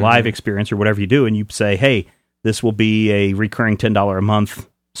experience or the live experience or whatever you do, and you say, hey, this will be a recurring $10 a month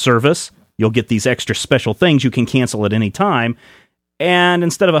service. You'll get these extra special things. You can cancel at any time. And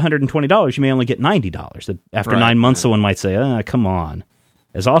instead of $120, you may only get $90. After 9 months, someone might say, come on.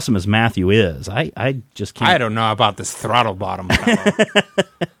 As awesome as Matthew is, I just can't. I don't know about this throttle bottom.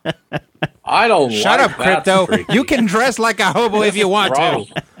 I don't. Shut up, Crypto. You can dress like a hobo if you want to.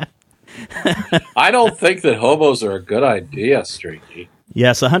 I don't think that hobos are a good idea, Streaky.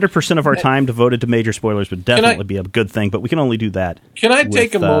 Yes, 100% of our time devoted to major spoilers would definitely be a good thing, but we can only do that. Can I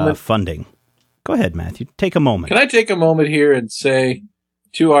take a moment? Funding. Go ahead, Matthew. Take a moment. Can I take a moment here and say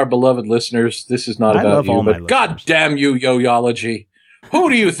to our beloved listeners, this is not about you, but God damn you, Yoyology. Who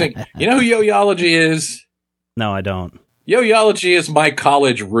do you think? You know who Yoyology is? No, I don't. Yoyology is my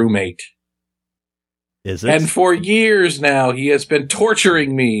college roommate. Is it? And for years now, he has been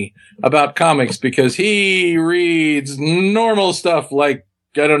torturing me about comics because he reads normal stuff like,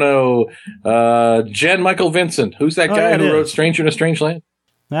 I don't know, Jan Michael Vincent. Who's that guy who wrote Stranger in a Strange Land?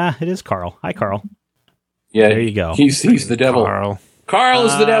 It is Carl. Hi, Carl. Yeah, there you go. He's the devil. Carl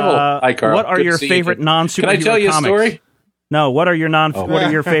is the devil. Hi, Carl. What are your favorite non-superhero comics? Can I tell you a story? No. What are your What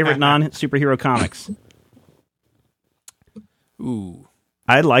are your favorite non-superhero comics? Ooh,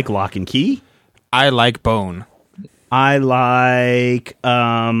 I like Lock and Key. I like Bone. I like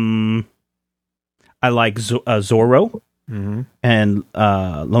Zorro and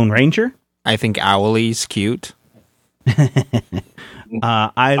Lone Ranger. I think Owlie's cute.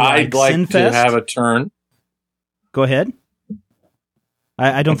 I'd like Sinfest. to have a turn. Go ahead.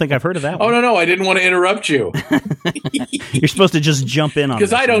 I don't think I've heard of that one. Oh, no, I didn't want to interrupt you. You're supposed to just jump in on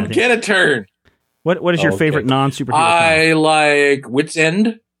because I don't get a turn. What is your favorite non-superhero I like Wit's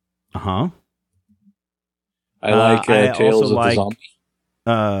End. Uh-huh. I like Tales of the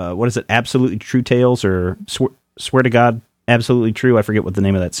Zombie. What is it? Absolutely True Tales or Swear to God, Absolutely True. I forget what the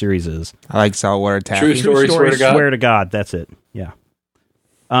name of that series is. I like Saltwater Taffy. True Story, Swear to God. That's it. Yeah.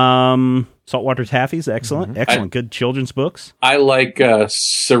 Saltwater Taffy's excellent. Excellent. Good children's books. I like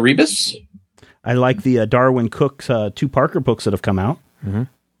Cerebus. I like the Darwin Cook 2 Parker books that have come out. Mm-hmm.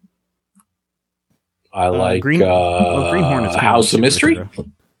 I like Green Hornet's House of Mystery.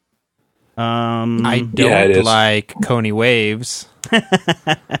 I don't like Coney Waves.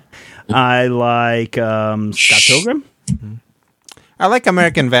 I like Scott Pilgrim. Mm-hmm. I like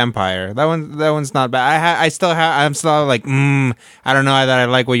American Vampire. That one's not bad. I'm still like, I don't know that I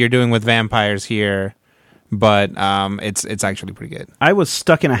like what you're doing with vampires here, but it's actually pretty good. I was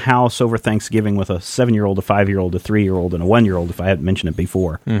stuck in a house over Thanksgiving with a 7-year-old, a 5-year-old, a 3-year-old, and a 1-year-old. If I hadn't mentioned it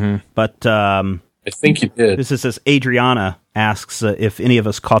before, but I think you did. This is Adriana asks if any of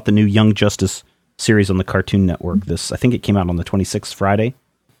us caught the new Young Justice series on the Cartoon Network. I think it came out on the 26th Friday,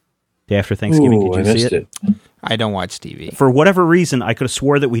 day after Thanksgiving. Did you see it? I don't watch TV. For whatever reason, I could have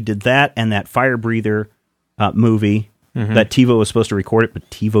swore that we did that and that Fire Breather movie that TiVo was supposed to record it, but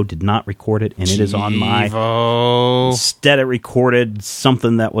TiVo did not record it, and it is on my... Instead, it recorded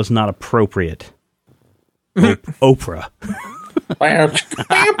something that was not appropriate. Oprah.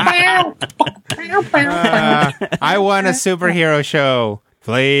 I want a superhero show.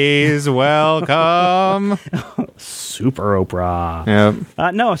 Please welcome Super Oprah.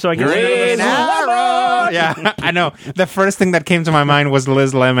 Yep. No, so I guess Green Arrow. Yeah, I know. The first thing that came to my mind was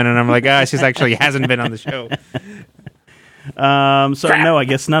Liz Lemon, and I'm like, she's actually hasn't been on the show. No, I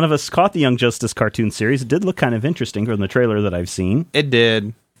guess none of us caught the Young Justice cartoon series. It did look kind of interesting from the trailer that I've seen. It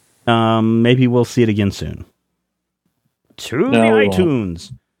did. Maybe we'll see it again soon. The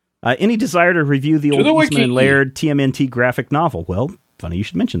iTunes. Any desire to review the old Eastman and Laird TMNT graphic novel? Well, funny you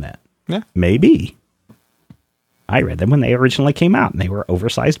should mention that. Yeah. Maybe. I read them when they originally came out, and they were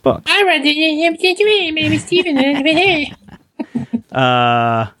oversized books. I read them. Maybe Steven.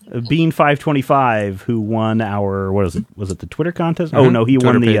 Bean525, who won our, what is it? Was it the Twitter contest? Oh, no, he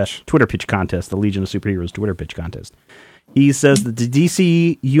won the Twitter pitch contest, the Legion of Superheroes Twitter pitch contest. He says that the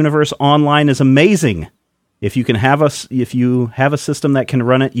DC Universe Online is amazing. If you have a system that can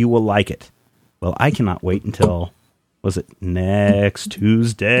run it, you will like it. Well, I cannot wait until, was it next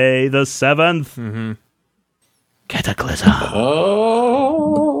Tuesday, the 7th? Cataclysm.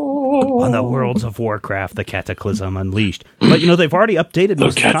 On the Worlds of Warcraft, the Cataclysm Unleashed. But, they've already updated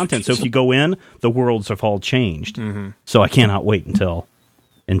most of the content, so if you go in, the worlds have all changed. So I cannot wait until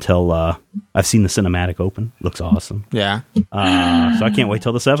I've seen the cinematic open. Looks awesome. Yeah. So I can't wait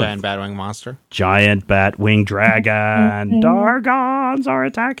till the 7th. Giant Batwing monster. Giant Batwing dragon. Dargons are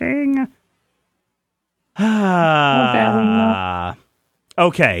attacking.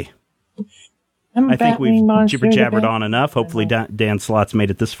 Okay. I think we've jibber-jabbered on enough. Hopefully Dan Slott's made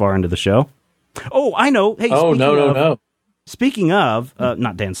it this far into the show. Oh, I know. Hey, no. Speaking of,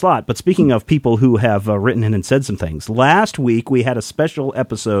 not Dan Slott, but speaking of people who have written in and said some things, last week we had a special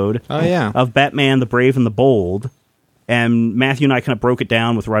episode of Batman the Brave and the Bold, and Matthew and I kind of broke it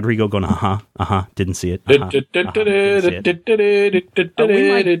down with Rodrigo going, didn't see it.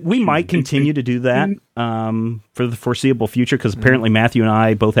 We might continue to do that for the foreseeable future, because apparently Matthew and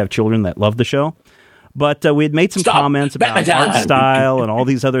I both have children that love the show. But we had made some comments about art style and all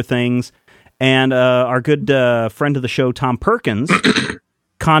these other things. And our good friend of the show, Tom Perkins,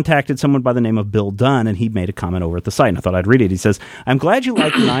 contacted someone by the name of Bill Dunn, and he made a comment over at the site, and I thought I'd read it. He says, I'm glad you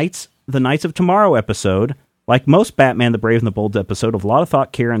like the Knights of Tomorrow episode. Like most Batman the Brave and the Bold episode, a lot of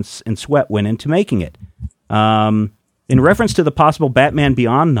thought, care, and sweat went into making it. In reference to the possible Batman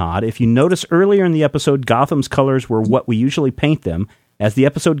Beyond nod, if you notice earlier in the episode, Gotham's colors were what we usually paint them. As the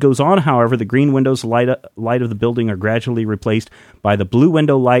episode goes on, however, the green windows light of the building are gradually replaced by the blue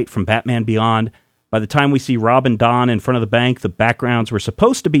window light from Batman Beyond. By the time we see Rob and Don in front of the bank, the backgrounds were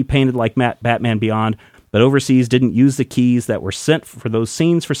supposed to be painted like Batman Beyond, but Overseas didn't use the keys that were sent for those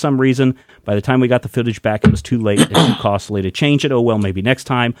scenes for some reason. By the time we got the footage back, it was too late and too costly to change it. Oh, well, maybe next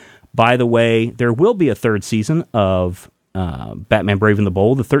time. By the way, there will be a third season of Batman Brave and the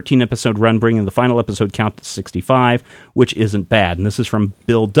Bold, the 13-episode run, bringing the final episode count to 65, which isn't bad. And this is from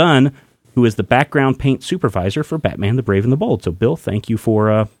Bill Dunn, who is the background paint supervisor for Batman the Brave and the Bold. So, Bill, thank you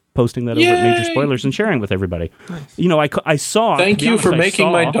for posting that over at Major Spoilers and sharing with everybody. Nice. You know, I saw... Thank you for making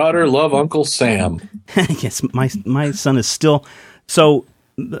my daughter love Uncle Sam. Yes, my son is still... So,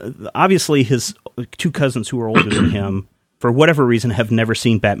 obviously, his two cousins who are older than him, for whatever reason, have never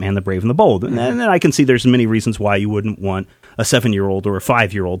seen Batman the Brave and the Bold. And I can see there's many reasons why you wouldn't want a 7-year-old or a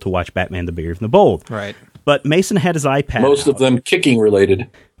 5-year-old to watch Batman the Brave and the Bold. Right. But Mason had his iPad Most of them kicking related.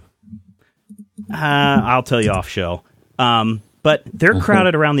 I'll tell you off show. But they're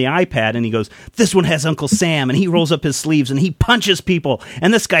crowded around the iPad, and he goes, this one has Uncle Sam, and he rolls up his sleeves, and he punches people,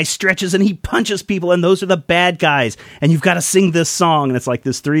 and this guy stretches, and he punches people, and those are the bad guys, and you've got to sing this song, and it's like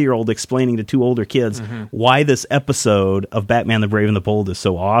this 3-year-old explaining to 2 older kids why this episode of Batman the Brave and the Bold is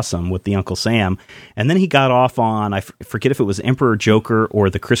so awesome with the Uncle Sam. And then he got off on, I forget if it was Emperor Joker or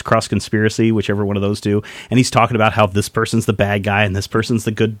the Crisscross Conspiracy, whichever one of those two, and he's talking about how this person's the bad guy, and this person's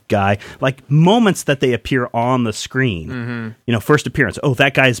the good guy, like moments that they appear on the screen. You know, first appearance, oh,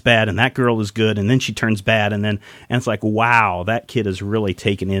 that guy's bad and that girl is good, and then she turns bad, and it's like, wow, that kid is really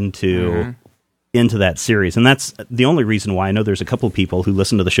taken into that series. And that's the only reason why I know there's a couple of people who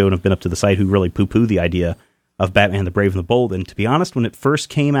listen to the show and have been up to the site who really poo-poo the idea of Batman the Brave and the Bold. And to be honest, when it first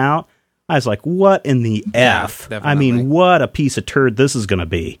came out, I was like, what in the F? Definitely. I mean, what a piece of turd this is going to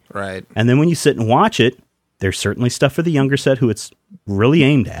be. Right. And then when you sit and watch it, there's certainly stuff for the younger set who it's really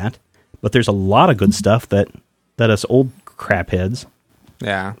aimed at, but there's a lot of good stuff that us old crapheads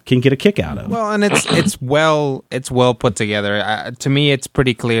can get a kick out of. Well, and it's well put together. To me, it's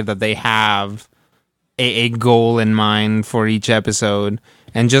pretty clear that they have a goal in mind for each episode,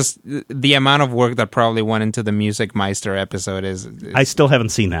 and just the amount of work that probably went into the Music Meister episode is I still haven't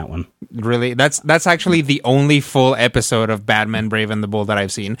seen that one. Really, that's actually the only full episode of Batman Brave and the Bold that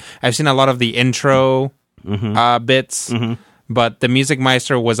I've seen. I've seen a lot of the intro bits. But the Music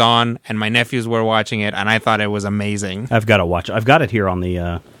Meister was on, and my nephews were watching it, and I thought it was amazing. I've got to watch it. I've got it here on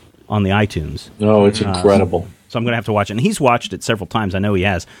the iTunes. Oh, it's incredible. So I'm going to have to watch it. And he's watched it several times. I know he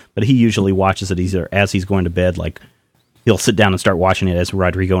has. But he usually watches it either as he's going to bed. Like, he'll sit down and start watching it as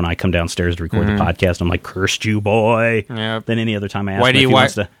Rodrigo and I come downstairs to record the podcast. I'm like, cursed you, boy. Yep. Then any other time I ask him if he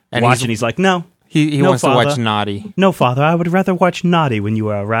wants to watch it, and he's like, no. He wants to watch Naughty. No, Father, I would rather watch Naughty when you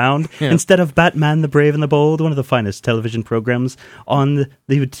are around instead of Batman the Brave and the Bold, one of the finest television programs on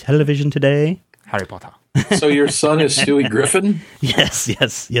the television today. Harry Potter. So your son is Stewie Griffin? Yes, he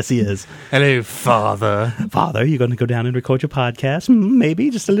is. Hello, Father. Father, you going to go down and record your podcast? Maybe,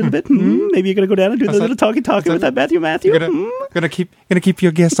 just a little bit. Maybe you're going to go down and do the little talkie with that Matthew. You're gonna keep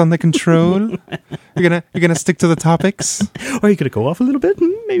your guest under control. You're gonna stick to the topics, or you're gonna go off a little bit.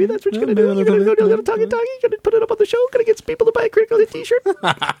 Maybe that's what you're gonna do. You're gonna go do a little talkie. You're gonna put it up on the show. Gonna get some people to buy a Critical Hit T-shirt.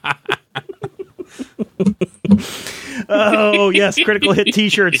 Oh, yes, Critical Hit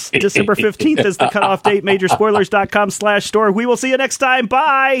T-shirts. December 15th is the cutoff date. Majorspoilers.com/store. We will see you next time.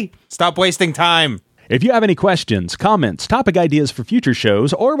 Bye. Stop wasting time. If you have any questions, comments, topic ideas for future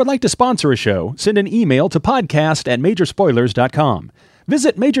shows, or would like to sponsor a show, send an email to podcast@majorspoilers.com.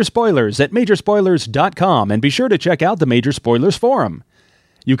 Visit Major Spoilers at majorspoilers.com and be sure to check out the Major Spoilers Forum.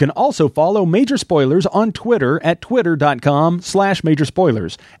 You can also follow Major Spoilers on Twitter at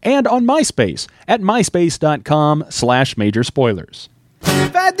twitter.com/majorspoilers and on MySpace at myspace.com/majorspoilers.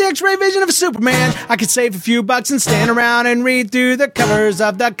 If I had the X-ray vision of a Superman, I could save a few bucks and stand around and read through the covers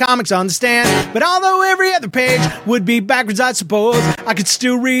of the comics on the stand. But although every other page would be backwards, I suppose I could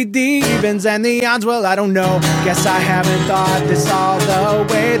still read the evens and the odds. Well, I don't know. Guess I haven't thought this all the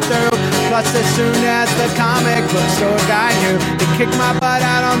way through. Plus, as soon as the comic book store guy knew to kick my butt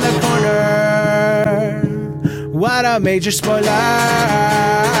out on the corner. What a major spoiler!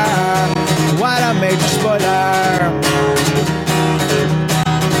 What a major spoiler!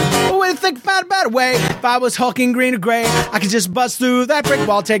 Think about it, way. If I was hulking green or gray, I could just bust through that brick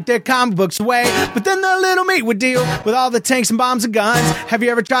wall, take their comic books away. But then the little meat would deal with all the tanks and bombs and guns. Have you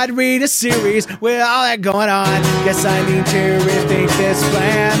ever tried to read a series with all that going on? Guess I need to rethink this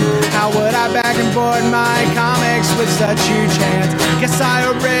plan. How would I back and board my comics with such huge hands? Guess I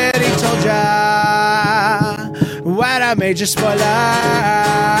already told ya what a major spoiler.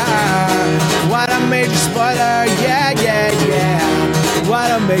 What a major spoiler. Yeah, yeah, yeah.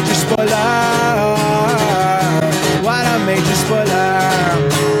 What a major spoiler. What a major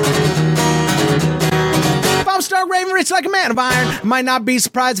spoiler. Stark Raven rich like a man of iron. I might not be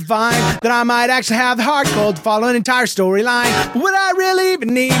surprised to find that I might actually have the heart cold to follow an entire storyline. But would I really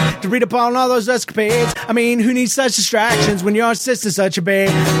even need to read up on all those escapades? I mean, who needs such distractions when your sister's such a babe?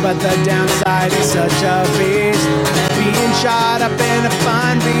 But the downside is such a beast. Being shot up in a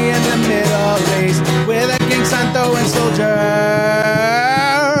fun, being the Middle East with a King Santo and soldier.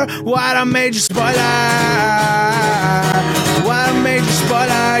 What a major spoiler. What a major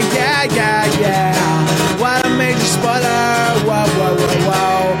spoiler. Yeah, yeah, yeah. What a major spoiler. Whoa, whoa, whoa,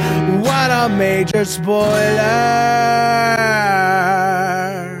 whoa. What a major spoiler.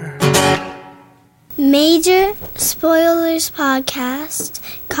 Major Spoilers Podcast.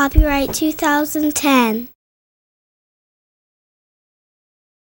 Copyright 2010.